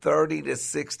 30 to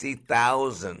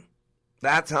 60,000.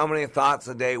 That's how many thoughts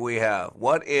a day we have.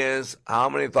 What is how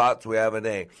many thoughts we have a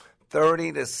day?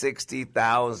 30 to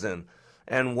 60,000.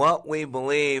 And what we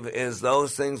believe is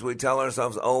those things we tell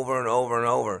ourselves over and over and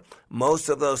over. Most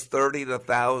of those 30 to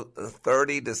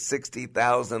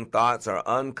 60,000 thoughts are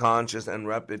unconscious and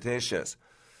repetitious.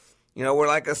 You know, we're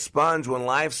like a sponge. When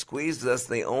life squeezes us,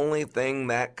 the only thing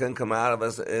that can come out of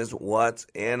us is what's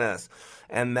in us.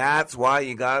 And that's why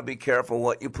you got to be careful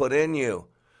what you put in you.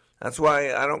 That's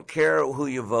why I don't care who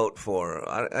you vote for.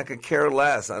 I could care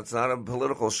less. It's not a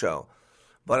political show.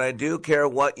 But I do care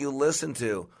what you listen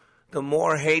to. The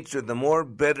more hatred, the more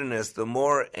bitterness, the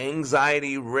more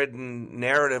anxiety-ridden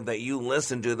narrative that you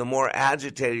listen to, the more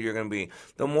agitated you're going to be,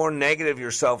 the more negative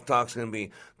your self-talk's going to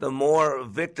be, the more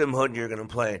victimhood you're going to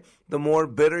play, the more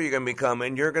bitter you're going to become,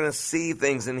 and you're going to see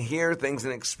things and hear things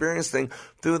and experience things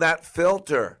through that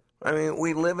filter. I mean,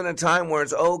 we live in a time where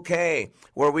it's okay,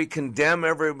 where we condemn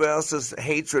everybody else's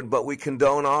hatred, but we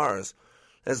condone ours.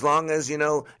 As long as,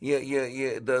 the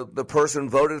person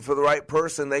voted for the right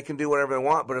person, they can do whatever they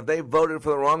want. But if they voted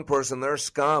for the wrong person, they're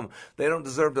scum. They don't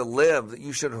deserve to live.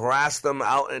 You should harass them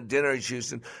out at dinner.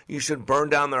 You should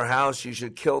burn down their house. You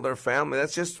should kill their family.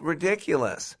 That's just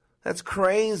ridiculous. That's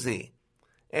crazy.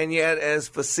 And yet, as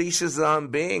facetious as I'm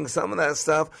being, some of that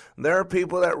stuff, there are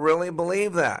people that really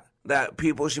believe that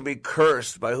people should be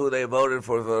cursed by who they voted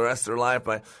for the rest of their life.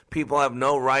 By people have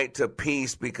no right to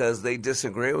peace because they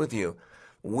disagree with you.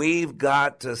 We've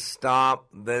got to stop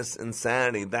this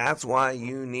insanity. That's why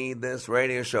you need this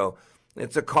radio show.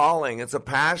 It's a calling. It's a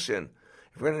passion.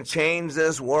 If we're going to change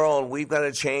this world, we've got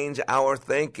to change our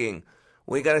thinking.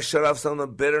 We got to shut off some of the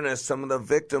bitterness, some of the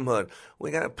victimhood. We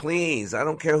got to, please, I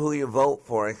don't care who you vote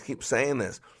for. I keep saying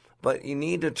this. But you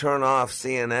need to turn off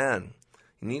CNN.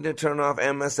 You need to turn off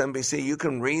MSNBC. You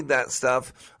can read that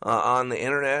stuff on the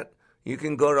internet. You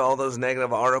can go to all those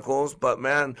negative articles, but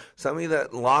man, some of you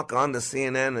that lock on to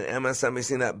CNN and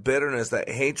MSNBC, that bitterness, that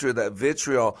hatred, that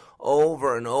vitriol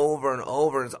over and over and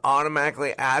over, it's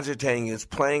automatically agitating you. It's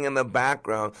playing in the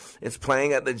background. It's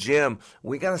playing at the gym.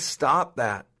 We got to stop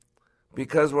that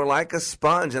because we're like a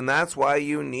sponge, and that's why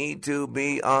you need to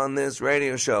be on this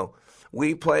radio show.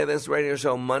 We play this radio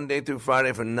show Monday through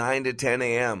Friday from 9 to 10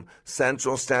 a.m.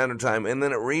 Central Standard Time, and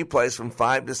then it replays from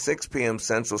 5 to 6 p.m.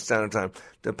 Central Standard Time,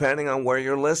 depending on where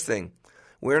you're listening.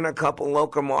 We're in a couple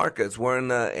local markets. We're in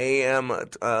the AM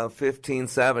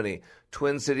 1570,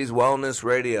 Twin Cities Wellness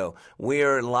Radio. We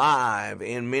are live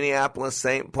in Minneapolis,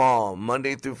 St. Paul,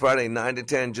 Monday through Friday, 9 to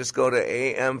 10. Just go to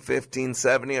AM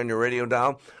 1570 on your radio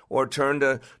dial, or turn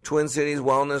to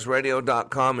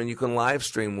TwinCitiesWellnessRadio.com and you can live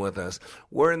stream with us.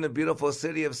 We're in the beautiful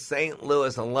city of St.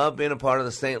 Louis. I love being a part of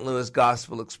the St. Louis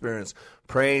Gospel Experience.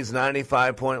 Praise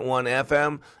 95.1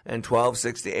 FM and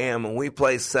 1260 AM. And we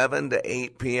play 7 to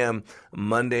 8 p.m.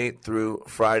 Monday through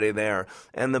Friday there.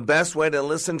 And the best way to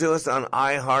listen to us on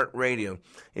iHeartRadio.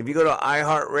 If you go to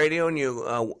iHeartRadio and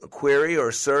you query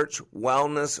or search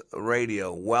Wellness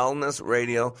Radio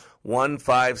 1570,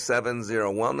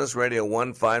 Wellness Radio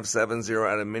 1570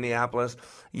 out of Minneapolis,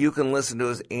 you can listen to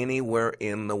us anywhere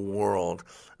in the world.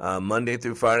 Monday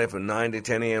through Friday from 9 to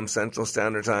 10 a.m. Central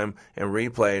Standard Time and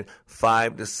replayed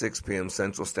 5 to 6 p.m.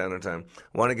 Central Standard Time.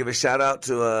 I want to give a shout out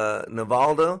to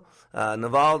Navaldo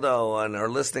and our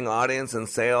listening audience in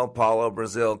Sao Paulo,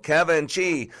 Brazil. Kevin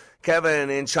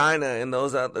in China, and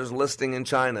those out there's listening in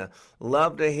China.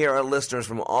 Love to hear our listeners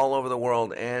from all over the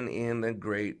world and in the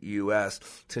great U.S.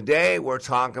 Today we're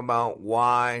talking about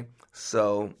why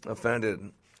so offended.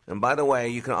 And by the way,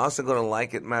 you can also go to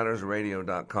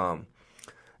likeitmattersradio.com.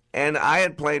 And I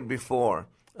had played before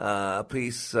a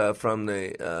piece from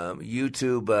the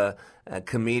YouTube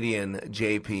comedian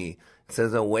JP. It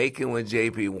says, Awaken with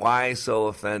JP, why so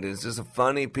offended? It's just a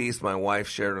funny piece my wife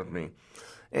shared with me.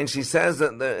 And she says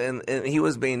that, and he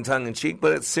was being tongue-in-cheek,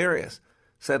 but it's serious.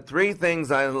 Said 3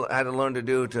 things I had to learn to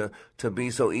do to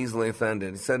be so easily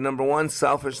offended. He said, number 1,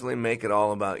 selfishly make it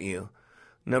all about you.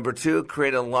 Number 2,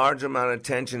 create a large amount of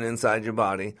tension inside your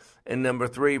body. And number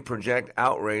 3, project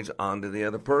outrage onto the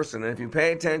other person. And if you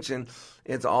pay attention,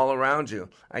 it's all around you.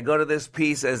 I go to this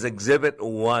piece as Exhibit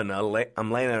 1.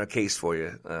 I'm laying out a case for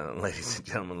you, ladies and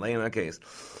gentlemen, laying out a case.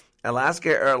 Alaska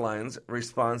Airlines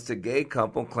responds to gay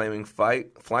couple claiming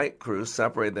flight crews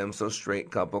separated them so straight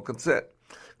couple could sit.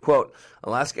 Quote,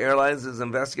 Alaska Airlines is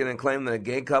investigating a claim that a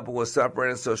gay couple was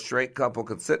separated so straight couple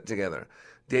could sit together.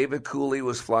 David Cooley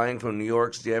was flying from New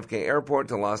York's JFK Airport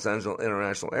to Los Angeles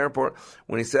International Airport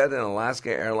when he said an Alaska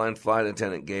Airlines flight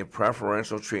attendant gave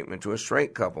preferential treatment to a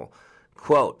straight couple.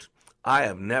 Quote, I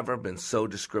have never been so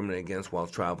discriminated against while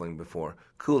traveling before,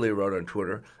 Cooley wrote on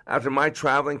Twitter. After my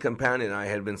traveling companion and I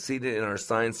had been seated in our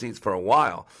assigned seats for a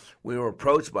while, we were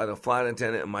approached by the flight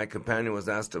attendant and my companion was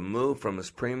asked to move from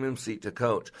his premium seat to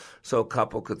coach so a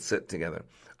couple could sit together.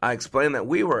 I explained that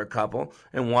we were a couple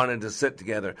and wanted to sit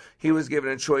together. He was given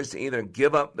a choice to either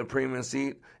give up the premium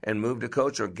seat and move to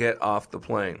coach or get off the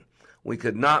plane. We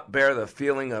could not bear the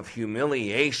feeling of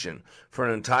humiliation for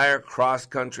an entire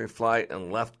cross-country flight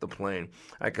and left the plane.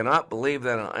 I cannot believe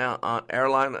that an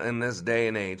airline in this day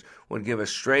and age would give a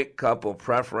straight couple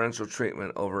preferential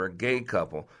treatment over a gay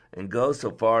couple and go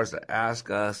so far as to ask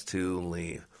us to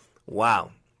leave.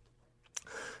 Wow.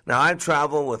 Now, I've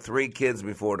traveled with 3 kids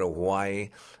before to Hawaii.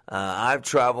 I've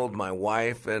traveled my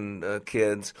wife and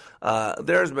kids.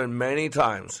 There's been many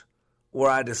times where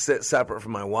I had to sit separate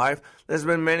from my wife. There's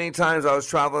been many times I was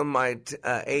traveling with my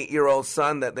 8-year-old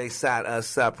son that they sat us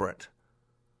separate.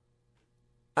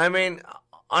 I mean,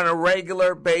 on a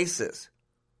regular basis.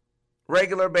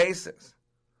 Regular basis.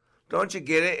 Don't you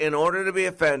get it? In order to be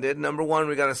offended, number 1,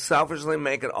 we got to selfishly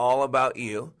make it all about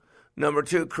you. Number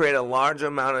 2, create a large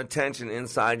amount of tension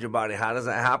inside your body. How does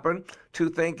that happen? To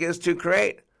think is to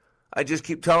create. I just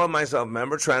keep telling myself,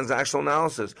 remember transactional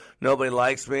analysis. Nobody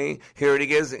likes me. Here it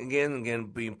is again,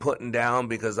 being put down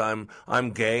because I'm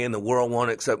gay and the world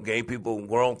won't accept gay people. The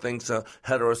world thinks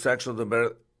heterosexuals are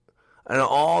better. And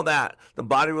all that. The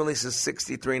body releases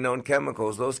 63 known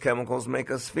chemicals. Those chemicals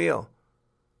make us feel.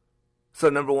 So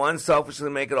number 1, selfishly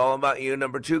make it all about you.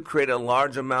 Number 2, create a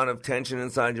large amount of tension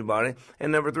inside your body.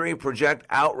 And number 3, project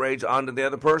outrage onto the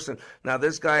other person. Now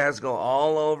this guy has to go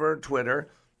all over Twitter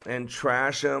and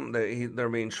trash them. They're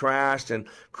being trashed. And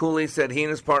Cooley said he and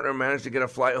his partner managed to get a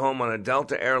flight home on a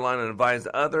Delta airline and advised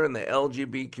other in the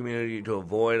LGBT community to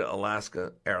avoid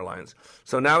Alaska Airlines.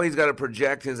 So now he's got to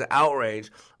project his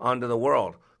outrage onto the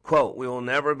world. Quote, "We will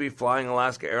never be flying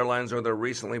Alaska Airlines or their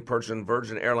recently purchased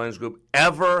Virgin Airlines group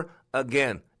ever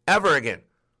again,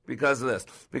 because of this,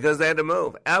 because they had to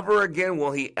move. Ever again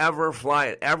will he ever fly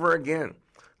it, ever again.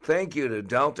 Thank you to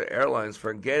Delta Airlines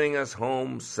for getting us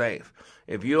home safe.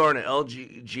 If you are an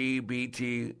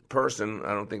LGBT person,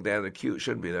 I don't think they have the Q, it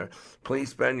should be there, please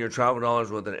spend your travel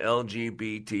dollars with an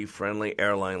LGBT-friendly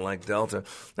airline like Delta."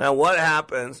 Now, what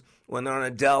happens when they're on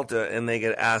a Delta and they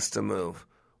get asked to move?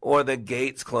 Or the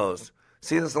gates closed?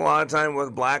 See this a lot of time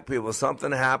with black people.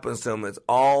 Something happens to them. It's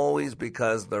always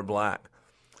because they're black.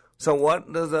 So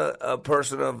what does a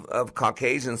person of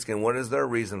Caucasian skin, what is their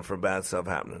reason for bad stuff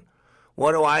happening?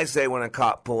 What do I say when a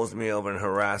cop pulls me over and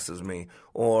harasses me,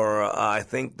 or I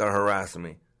think they're harassing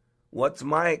me? What's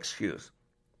my excuse?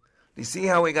 You see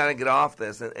how we got to get off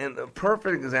this? And the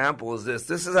perfect example is this.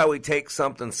 This is how we take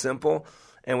something simple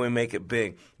and we make it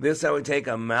big. This is how we take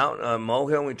a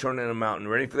molehill, and we turn it into a mountain.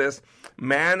 Ready for this?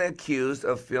 Man accused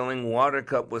of filling water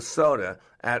cup with soda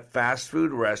at fast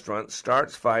food restaurant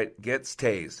starts fight, gets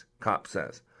tased, cop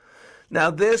says. Now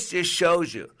this just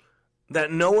shows you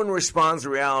that no one responds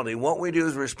to reality. What we do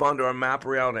is respond to our map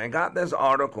of reality. I got this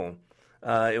article.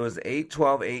 It was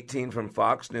 8/12/18 from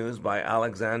Fox News by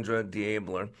Alexandra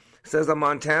Diabler. It says a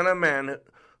Montana man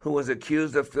who was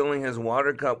accused of filling his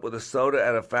water cup with a soda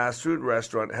at a fast food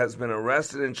restaurant has been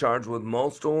arrested and charged with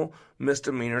multiple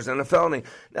misdemeanors and a felony.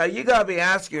 Now you got to be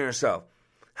asking yourself,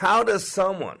 how does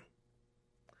someone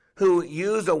who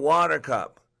used a water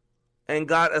cup and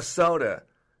got a soda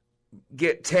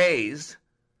get tased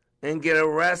and get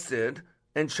arrested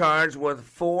and charged with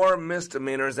 4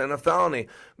 misdemeanors and a felony?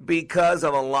 Because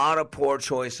of a lot of poor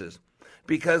choices.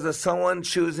 Because of someone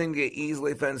choosing to get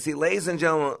easily offended. See, ladies and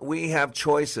gentlemen, we have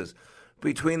choices.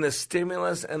 Between the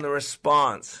stimulus and the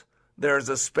response, there's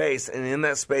a space, and in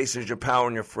that space is your power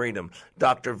and your freedom.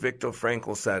 Dr. Viktor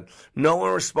Frankl said, no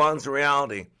one responds to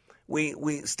reality.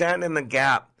 We stand in the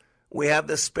gap. We have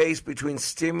the space between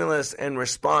stimulus and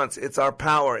response. It's our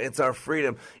power. It's our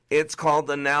freedom. It's called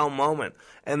the now moment.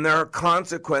 And there are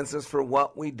consequences for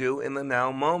what we do in the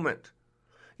now moment.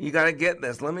 You got to get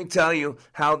this. Let me tell you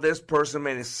how this person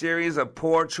made a series of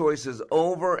poor choices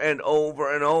over and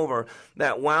over and over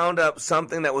that wound up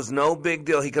something that was no big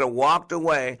deal. He could have walked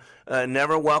away,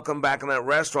 never welcomed back in that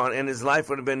restaurant, and his life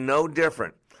would have been no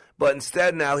different. But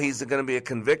instead now he's going to be a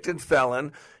convicted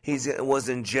felon. He was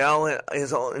in jail.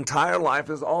 His entire life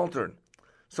is altered.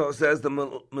 So it says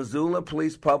the Missoula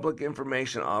Police Public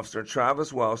Information Officer,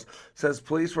 Travis Wells, says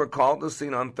police were called to the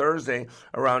scene on Thursday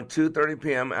around 2:30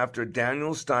 p.m. after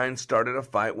Daniel Stein started a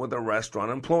fight with a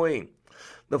restaurant employee.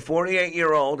 The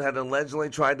 48-year-old had allegedly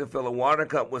tried to fill a water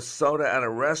cup with soda at a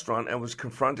restaurant and was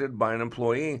confronted by an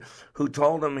employee who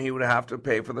told him he would have to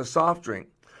pay for the soft drink.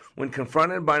 When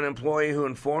confronted by an employee who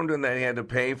informed him that he had to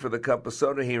pay for the cup of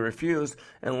soda, he refused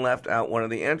and left out one of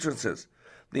the entrances.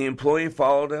 The employee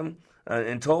followed him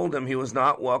and told him he was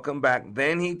not welcome back.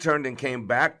 Then he turned and came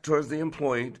back towards the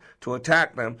employee to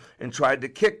attack them and tried to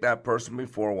kick that person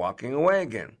before walking away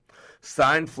again.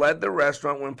 Stein fled the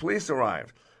restaurant when police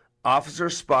arrived.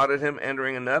 Officers spotted him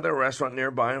entering another restaurant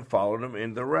nearby and followed him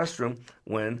into the restroom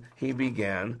when he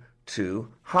began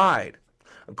to hide.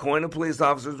 According to police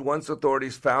officers, once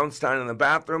authorities found Stein in the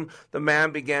bathroom, the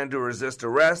man began to resist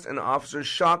arrest, and officers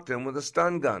shocked him with a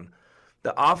stun gun.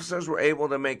 The officers were able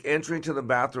to make entry to the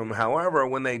bathroom. However,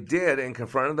 when they did and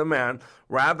confronted the man,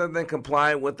 rather than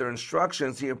comply with their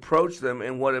instructions, he approached them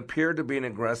in what appeared to be an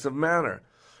aggressive manner.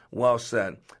 Welsh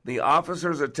said. The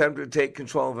officers attempted to take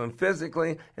control of him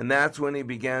physically, and that's when he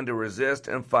began to resist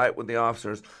and fight with the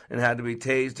officers and had to be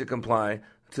tased to comply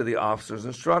to the officers'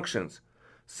 instructions.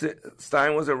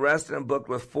 Stein was arrested and booked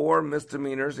with 4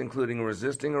 misdemeanors, including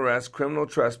resisting arrest, criminal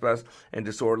trespass, and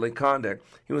disorderly conduct.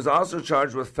 He was also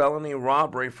charged with felony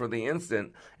robbery for the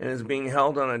incident and is being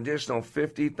held on an additional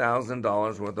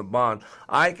 $50,000 worth of bond.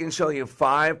 I can show you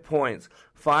 5 points,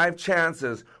 5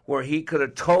 chances where he could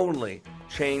have totally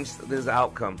changed his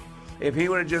outcome. If he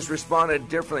would have just responded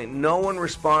differently, no one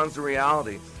responds to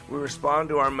reality. We respond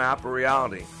to our map of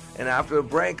reality. And after the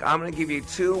break, I'm going to give you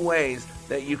 2 ways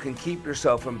that you can keep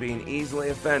yourself from being easily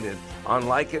offended on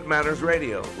Like It Matters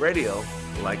Radio. Radio,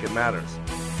 like it matters.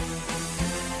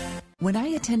 When I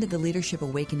attended the Leadership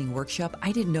Awakening workshop,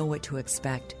 I didn't know what to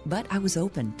expect, but I was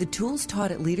open. The tools taught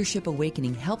at Leadership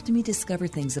Awakening helped me discover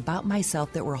things about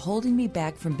myself that were holding me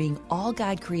back from being all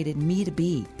God created me to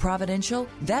be. Providential?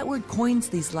 That word coins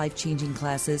these life-changing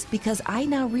classes because I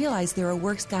now realize there are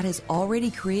works God has already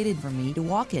created for me to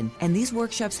walk in, and these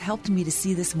workshops helped me to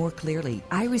see this more clearly.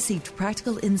 I received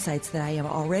practical insights that I am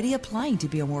already applying to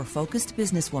be a more focused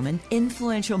businesswoman,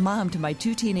 influential mom to my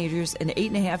 2 teenagers, an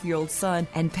 8.5-year-old son,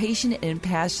 and patient and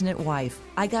passionate wife.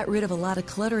 I got rid of a lot of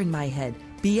clutter in my head.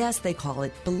 BS, they call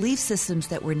it, belief systems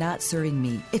that were not serving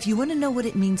me. If you want to know what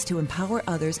it means to empower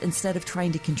others instead of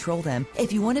trying to control them,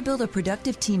 if you want to build a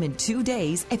productive team in 2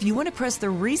 days, if you want to press the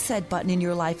reset button in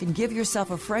your life and give yourself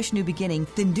a fresh new beginning,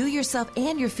 then do yourself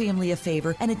and your family a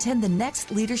favor and attend the next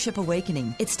Leadership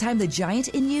Awakening. It's time the giant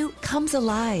in you comes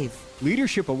alive.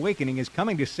 Leadership Awakening is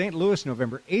coming to St. Louis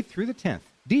November 8th through the 10th.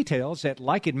 Details at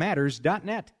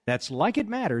likeitmatters.net. That's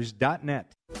likeitmatters.net.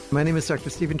 My name is Dr.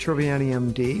 Stephen Troviani,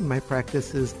 MD. My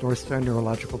practice is North Star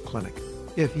Neurological Clinic.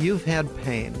 If you've had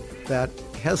pain that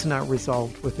has not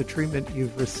resolved with the treatment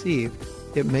you've received,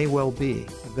 it may well be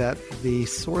that the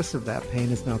source of that pain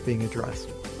is not being addressed.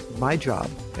 My job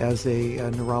as a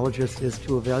neurologist is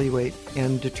to evaluate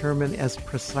and determine as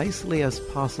precisely as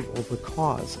possible the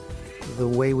cause. The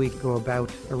way we go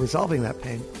about resolving that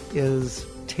pain is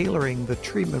tailoring the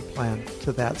treatment plan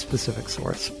to that specific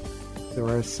source. There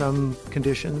are some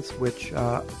conditions which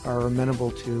are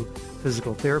amenable to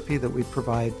physical therapy that we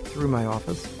provide through my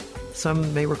office.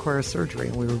 Some may require surgery,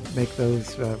 and we make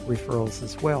those referrals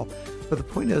as well. But the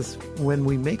point is, when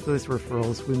we make those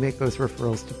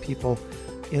referrals to people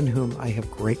in whom I have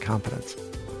great confidence.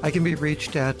 I can be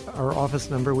reached at our office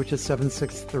number, which is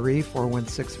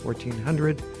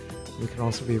 763-416-1400. We can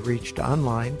also be reached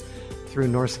online through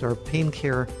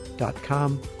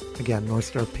NorthstarPainCare.com. Again,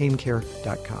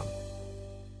 NorthstarPainCare.com.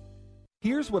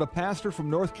 Here's what a pastor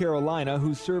from North Carolina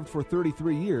who served for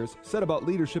 33 years said about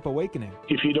Leadership Awakening.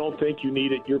 If you don't think you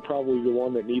need it, you're probably the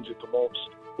one that needs it the most.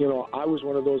 You know, I was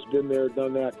one of those, been there,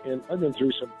 done that, and I've been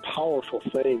through some powerful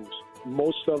things.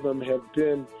 Most of them have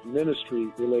been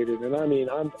ministry related. And I mean,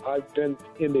 I've been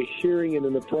in the hearing and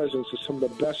in the presence of some of the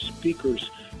best speakers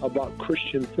about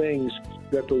Christian things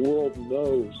that the world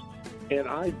knows. And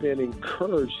I've been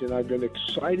encouraged and I've been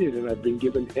excited and I've been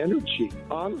given energy.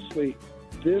 Honestly,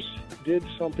 this did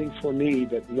something for me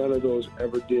that none of those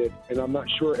ever did, and I'm not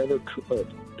sure ever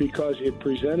could, because it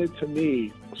presented to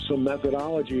me some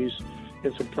methodologies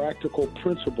and some practical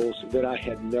principles that I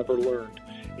had never learned,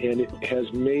 and it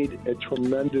has made a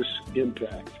tremendous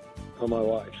impact on my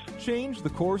life. Change the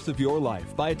course of your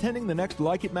life by attending the next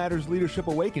Like It Matters Leadership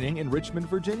Awakening in Richmond,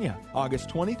 Virginia, August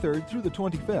 23rd through the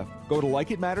 25th. Go to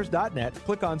likeitmatters.net,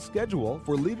 click on Schedule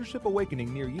for Leadership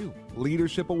Awakening near you.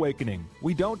 Leadership Awakening.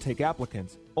 We don't take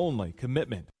applicants, only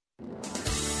commitment.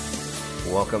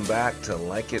 Welcome back to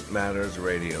Like It Matters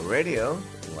Radio. Radio,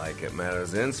 like it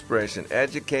matters, inspiration,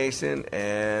 education,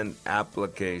 and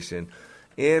application.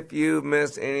 If you've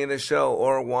missed any of the show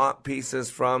or want pieces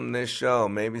from this show,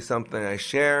 maybe something I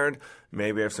shared,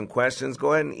 maybe I have some questions,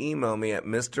 go ahead and email me at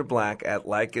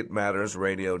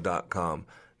mrblack@likeitmattersradio.com.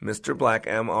 Mr. Black,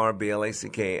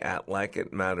 MRBLACK, at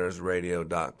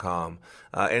likeitmattersradio.com.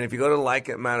 And if you go to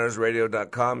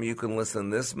likeitmattersradio.com, you can listen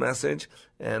to this message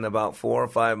and about 4 or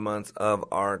 5 months of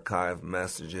archive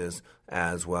messages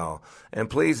as well. And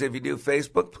please, if you do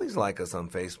Facebook, please like us on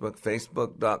Facebook,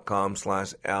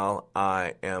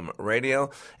 facebook.com/LIM radio.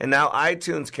 And now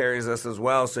iTunes carries us as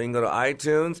well, so you can go to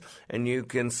iTunes and you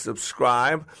can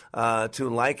subscribe to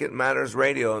Like It Matters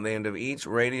Radio. At the end of each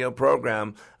radio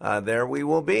program, there we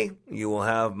will be. be, you will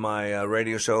have my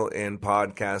radio show in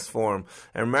podcast form.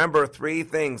 And remember, 3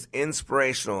 things: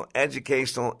 inspirational,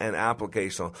 educational, and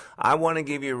applicational. I want to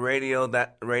give you radio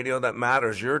that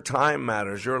matters. Your time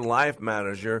matters. Your life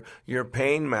matters. Your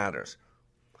pain matters.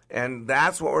 And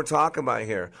that's what we're talking about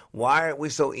here. Why are we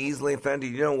so easily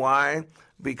offended? You know why?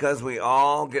 Because we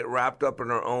all get wrapped up in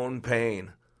our own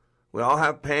pain. We all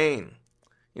have pain.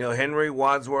 You know, Henry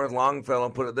Wadsworth Longfellow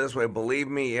put it this way: believe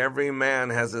me, every man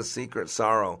has a secret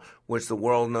sorrow, which the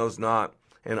world knows not.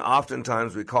 And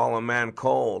oftentimes we call a man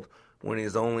cold when he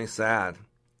is only sad.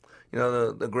 You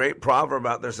know, the great proverb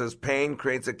out there says, pain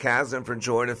creates a chasm for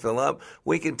joy to fill up.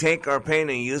 We can take our pain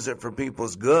and use it for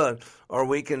people's good, or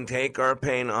we can take our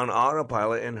pain on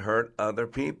autopilot and hurt other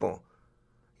people.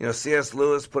 You know, C.S.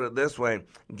 Lewis put it this way: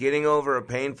 getting over a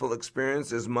painful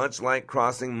experience is much like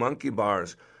crossing monkey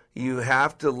bars. You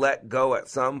have to let go at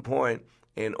some point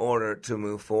in order to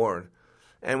move forward.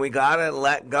 And we got to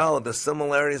let go. The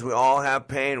similarities, we all have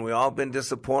pain. We all been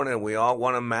disappointed. We all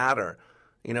want to matter.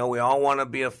 You know, we all want to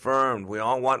be affirmed. We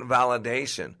all want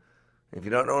validation. If you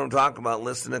don't know what I'm talking about,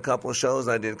 listen to a couple of shows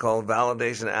I did called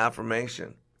Validation and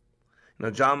Affirmation. You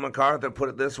know, John MacArthur put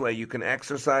it this way: you can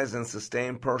exercise and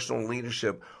sustain personal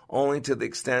leadership only to the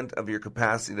extent of your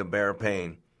capacity to bear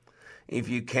pain. If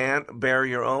you can't bear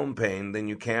your own pain, then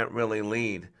you can't really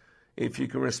lead. If you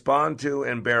can respond to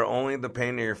and bear only the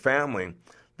pain of your family,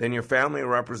 then your family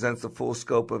represents the full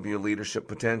scope of your leadership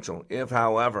potential. If,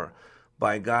 however,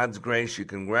 by God's grace you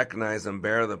can recognize and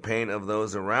bear the pain of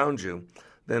those around you,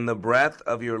 then the breadth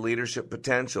of your leadership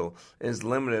potential is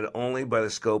limited only by the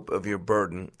scope of your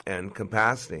burden and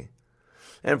capacity.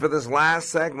 And for this last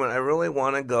segment, I really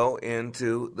want to go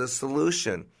into the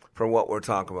solution for what we're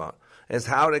talking about, is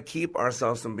how to keep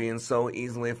ourselves from being so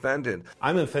easily offended.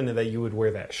 I'm offended that you would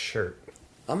wear that shirt.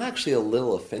 I'm actually a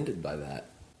little offended by that.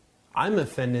 I'm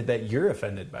offended that you're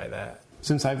offended by that.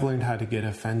 Since I've learned how to get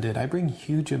offended, I bring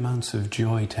huge amounts of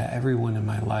joy to everyone in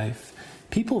my life.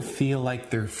 People feel like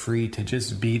they're free to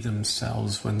just be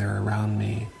themselves when they're around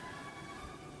me.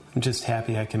 I'm just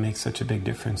happy I can make such a big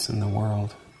difference in the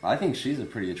world. I think she's a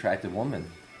pretty attractive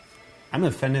woman. I'm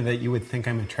offended that you would think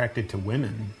I'm attracted to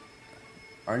women.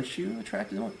 Aren't you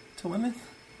attracted to women?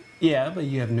 Yeah, but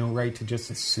you have no right to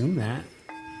just assume that.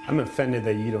 I'm offended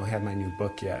that you don't have my new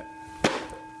book yet.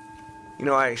 You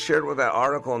know, I shared with that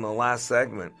article in the last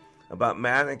segment about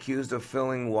man accused of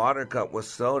filling water cup with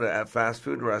soda at fast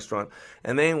food restaurant,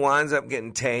 and then he winds up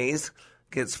getting tased,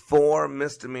 gets 4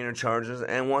 misdemeanor charges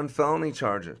and 1 felony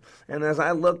charges. And as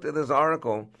I looked at this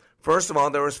article, first of all,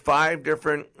 there was 5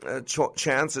 different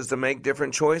chances to make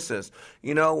different choices.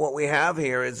 You know, what we have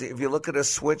here is, if you look at a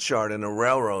switchyard in a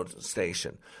railroad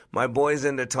station, my boy's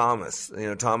into Thomas,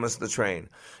 Thomas the train.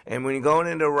 And when you're going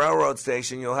into a railroad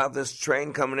station, you'll have this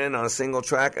train coming in on a single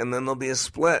track, and then there'll be a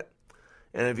split.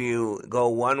 And if you go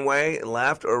one way,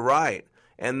 left or right,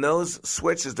 and those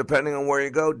switches, depending on where you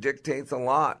go, dictates a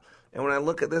lot. And when I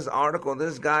look at this article,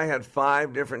 this guy had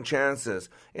 5 different chances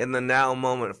in the now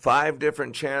moment, 5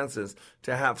 different chances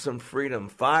to have some freedom,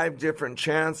 5 different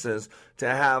chances to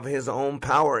have his own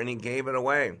power, and he gave it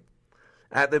away.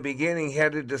 At the beginning, he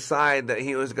had to decide that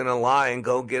he was going to lie and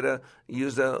go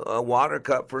use a water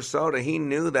cup for soda. He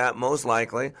knew that, most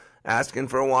likely, asking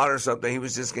for a water cup, that he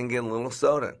was just going to get a little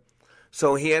soda.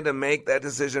 So he had to make that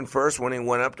decision first when he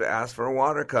went up to ask for a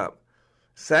water cup.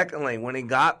 Secondly, when he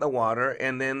got the water,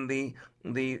 and then the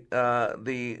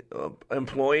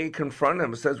employee confronted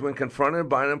him. It says, when confronted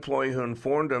by an employee who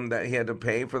informed him that he had to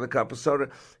pay for the cup of soda,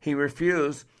 he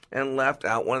refused and left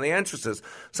out one of the entrances.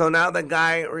 So now the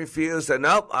guy refused, said,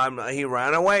 nope, he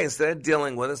ran away. Instead of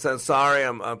dealing with it, said, sorry,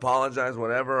 I apologize,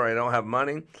 whatever, I don't have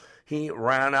money. He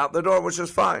ran out the door, which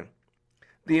was fine.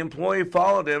 The employee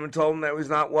followed him and told him that he was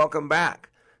not welcome back.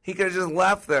 He could have just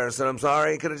left there and said, I'm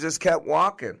sorry. He could have just kept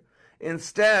walking.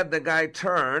 Instead, the guy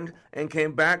turned and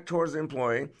came back towards the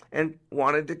employee and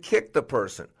wanted to kick the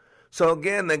person. So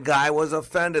again, the guy was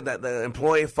offended that the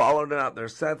employee followed him out there,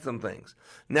 said some things.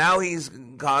 Now he's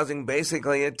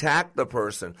basically attacked the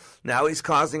person. Now he's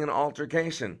causing an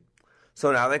altercation.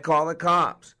 So now they call the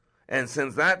cops. And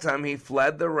since that time, he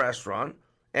fled the restaurant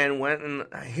and went and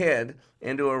hid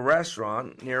into a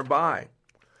restaurant nearby.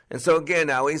 And so again,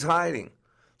 now he's hiding.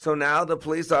 So now the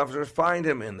police officers find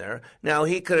him in there. Now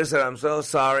he could have said, I'm so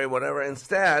sorry, whatever.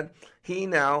 Instead, he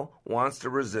now wants to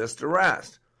resist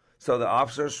arrest. So the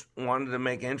officers wanted to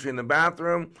make entry in the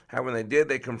bathroom. When they did,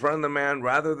 they confronted the man.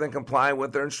 Rather than comply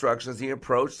with their instructions, he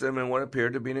approached them in what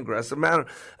appeared to be an aggressive manner.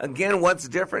 Again, what's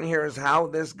different here is how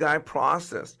this guy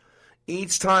processed.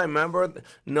 Each time, remember,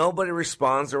 nobody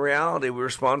responds to reality. We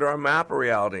respond to our map of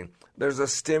reality. There's a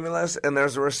stimulus and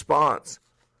there's a response.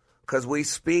 because we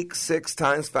speak 6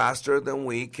 times faster than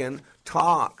we can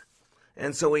talk.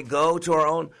 And so we go to our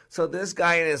own. So this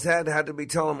guy in his head had to be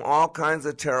telling him all kinds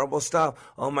of terrible stuff.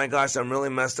 Oh my gosh, I'm really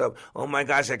messed up. Oh my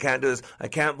gosh, I can't do this. I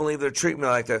can't believe they're treating me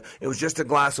like that. It was just a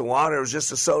glass of water. It was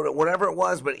just a soda, whatever it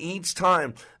was. But each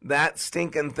time that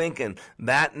stinking thinking,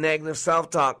 that negative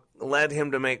self-talk led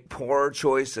him to make poor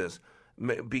choices,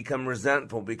 become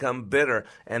resentful, become bitter,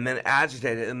 and then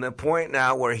agitated. And the point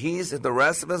now where the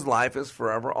rest of his life is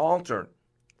forever altered.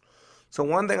 So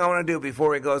one thing I want to do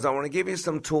before he goes, I want to give you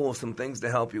some tools, some things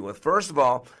to help you with. First of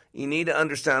all, you need to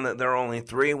understand that there are only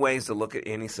 3 ways to look at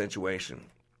any situation.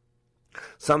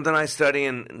 Something I study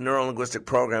in neuro-linguistic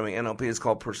programming, NLP, is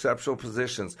called perceptual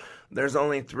positions. There's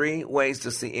only 3 ways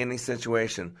to see any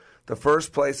situation. The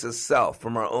first place is self,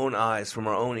 from our own eyes, from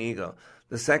our own ego.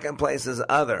 The second place is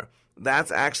other.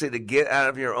 That's actually to get out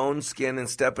of your own skin and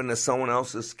step into someone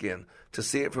else's skin, to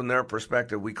see it from their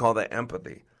perspective. We call that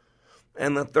empathy.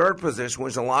 And the third position,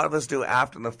 which a lot of us do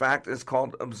after the fact, is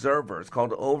called observer. It's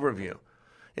called overview.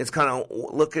 It's kind of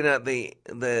looking at the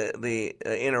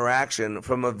interaction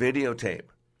from a videotape.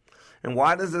 And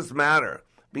why does this matter?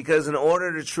 Because in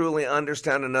order to truly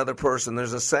understand another person,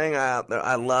 there's a saying out there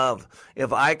I love: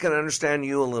 if I can understand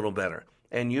you a little better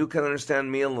and you can understand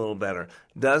me a little better,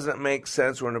 doesn't it make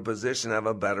sense we're in a position to have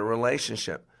a better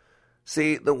relationship?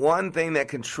 See, the one thing that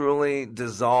can truly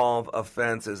dissolve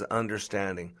offense is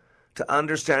understanding. To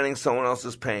understanding someone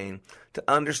else's pain, to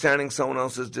understanding someone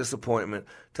else's disappointment,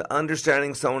 to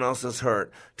understanding someone else's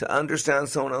hurt, to understand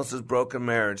someone else's broken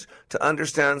marriage, to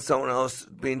understand someone else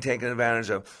being taken advantage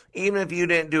of. Even if you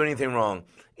didn't do anything wrong,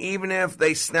 even if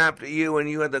they snapped at you and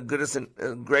you had the goodest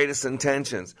and greatest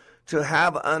intentions, to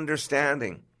have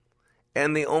understanding.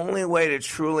 And the only way to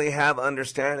truly have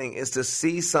understanding is to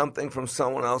see something from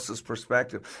someone else's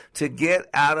perspective, to get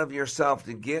out of yourself,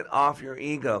 to get off your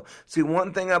ego. See,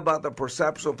 one thing about the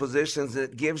perceptual positions,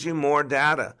 it gives you more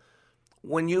data.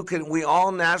 We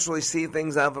all naturally see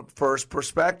things out of a first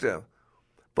perspective,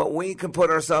 but we can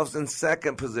put ourselves in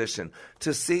second position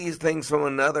to see things from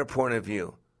another point of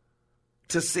view,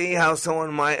 to see how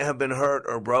someone might have been hurt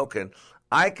or broken.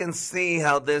 I can see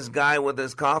how this guy with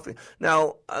his coffee.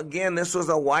 Now, again, this was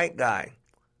a white guy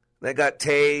that got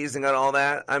tased and got all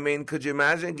that. I mean, could you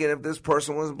imagine again if this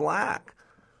person was black?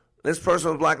 This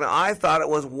person was black. Now, I thought it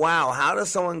was, wow, how does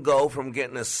someone go from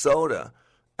getting a soda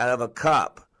out of a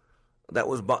cup that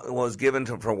was given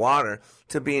for water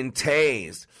to being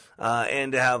tased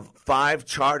and to have 5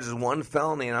 charges, 1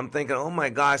 felony? And I'm thinking, oh my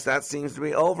gosh, that seems to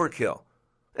be overkill.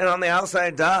 And on the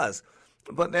outside, it does.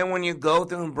 But then when you go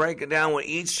through and break it down, with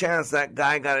each chance that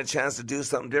guy got a chance to do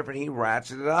something different, he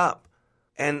ratcheted up.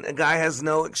 And the guy has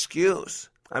no excuse.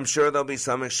 I'm sure there'll be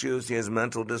some excuse. He has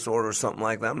mental disorder or something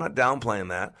like that. I'm not downplaying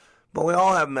that. But we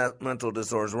all have mental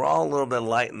disorders. We're all a little bit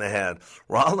light in the head.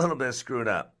 We're all a little bit screwed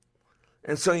up.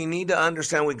 And so you need to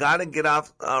understand we got to get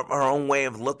off our own way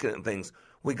of looking at things.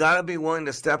 We got to be willing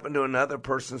to step into another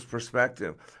person's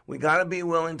perspective. We got to be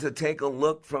willing to take a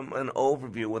look from an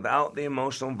overview without the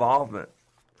emotional involvement.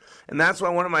 And that's why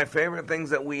one of my favorite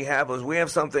things that we have is we have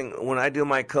something when I do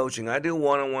my coaching. I do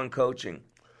one-on-one coaching.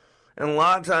 And a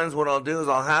lot of times what I'll do is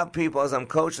I'll have people, as I'm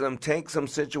coaching them, take some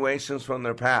situations from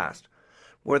their past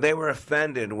where they were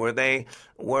offended, where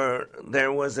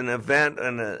there was an event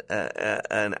and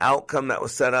an outcome that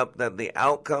was set up, that the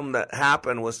outcome that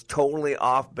happened was totally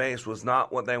off base, was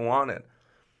not what they wanted.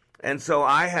 And so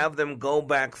I have them go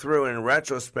back through in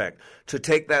retrospect to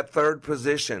take that third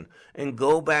position and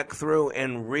go back through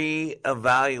and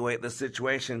reevaluate the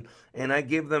situation. And I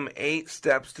give them 8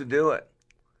 steps to do it.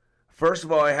 First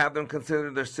of all, I have them consider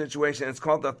their situation. It's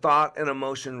called the Thought and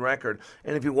Emotion Record.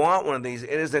 And if you want one of these, it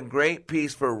is a great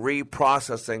piece for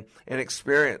reprocessing an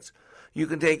experience. You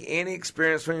can take any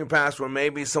experience from your past where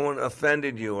maybe someone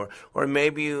offended you or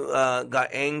maybe you got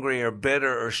angry or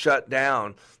bitter or shut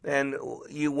down, and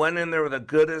you went in there with the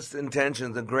goodest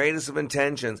intentions, the greatest of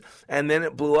intentions, and then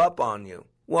it blew up on you.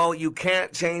 Well, you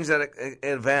can't change that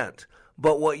event.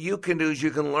 But what you can do is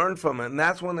you can learn from it. And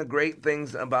that's one of the great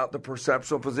things about the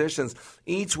perceptual positions.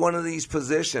 Each one of these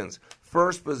positions,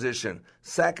 first position,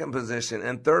 second position,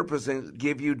 and third position,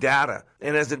 give you data.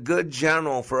 And as a good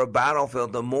general for a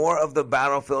battlefield, the more of the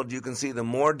battlefield you can see, the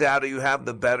more data you have,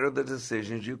 the better the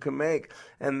decisions you can make.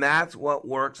 And that's what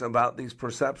works about these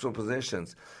perceptual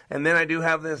positions. And then I do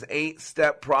have this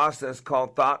 8-step process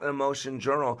called Thought and Emotion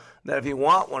Journal that if you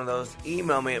want one of those,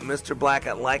 email me at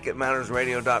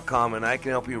mrblack@likeitmattersradio.com and I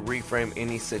can help you reframe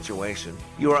any situation.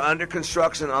 You are under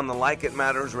construction on the Like It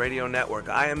Matters Radio Network.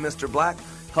 I am Mr. Black,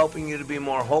 helping you to be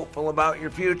more hopeful about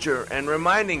your future and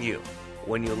reminding you,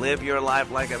 when you live your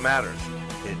life like it matters,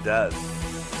 it does.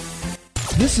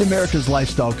 This is America's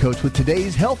Lifestyle Coach with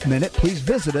today's Health Minute. Please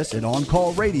visit us at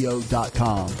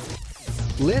OnCallRadio.com.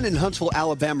 Lynn in Huntsville,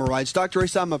 Alabama writes, Dr.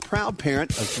 Ace, I'm a proud parent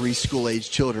of 3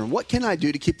 school-age children. What can I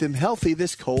do to keep them healthy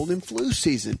this cold and flu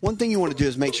season? One thing you want to do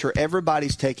is make sure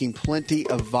everybody's taking plenty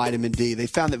of vitamin D. They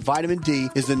found that vitamin D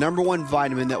is the number one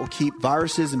vitamin that will keep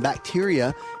viruses and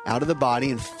bacteria out of the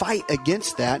body and fight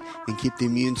against that and keep the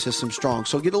immune system strong.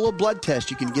 So get a little blood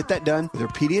test. You can get that done with their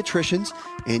pediatricians,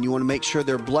 and you want to make sure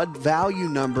their blood value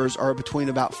numbers are between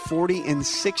about 40 and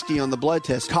 60 on the blood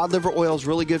test. Cod liver oil is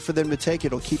really good for them to take.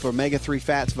 It'll keep omega-3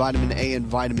 fats, vitamin A, and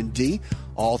vitamin D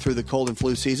all through the cold and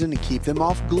flu season and keep them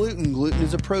off gluten. Gluten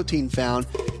is a protein found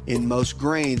in most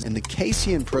grains and the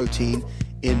casein protein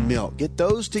in milk. Get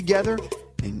those together,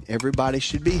 and everybody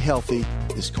should be healthy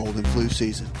this cold and flu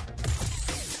season.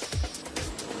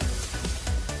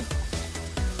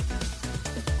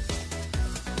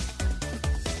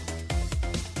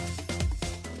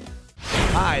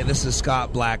 Hi, this is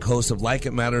Scott Black, host of Like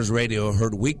It Matters Radio,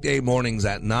 heard weekday mornings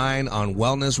at 9 on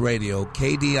Wellness Radio,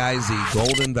 KDIZ,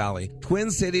 Golden Valley,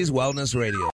 Twin Cities Wellness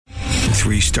Radio.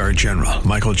 3-star General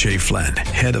Michael J. Flynn,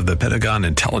 head of the Pentagon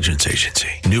Intelligence Agency,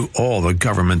 knew all the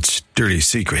government's dirty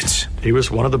secrets. He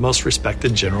was one of the most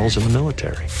respected generals in the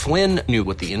military. Flynn knew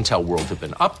what the intel world had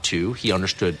been up to. He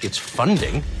understood its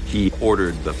funding. He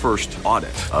ordered the first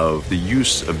audit of the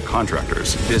use of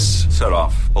contractors. This set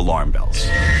off alarm bells.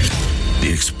 The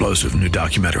explosive new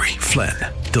documentary, Flynn,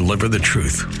 Deliver the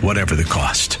Truth, Whatever the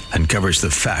Cost, uncovers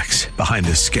the facts behind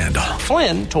this scandal.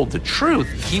 Flynn told the truth.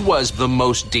 He was the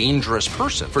most dangerous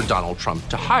person for Donald Trump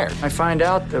to hire. I find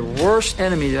out the worst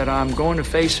enemy that I'm going to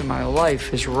face in my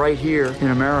life is right here in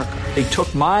America. They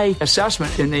took my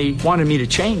assessment and they wanted me to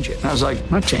change it. And I was like, I'm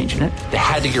not changing it. They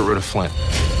had to get rid of Flynn.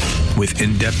 With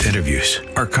in-depth interviews,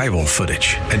 archival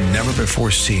footage, and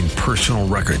never-before-seen personal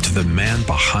records of the man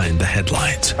behind the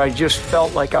headlines. I just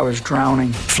felt like I was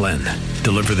drowning. Flynn,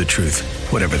 Deliver the Truth,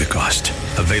 Whatever the Cost.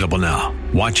 Available now.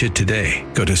 Watch it today.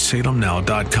 Go to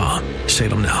salemnow.com.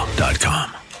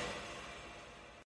 salemnow.com.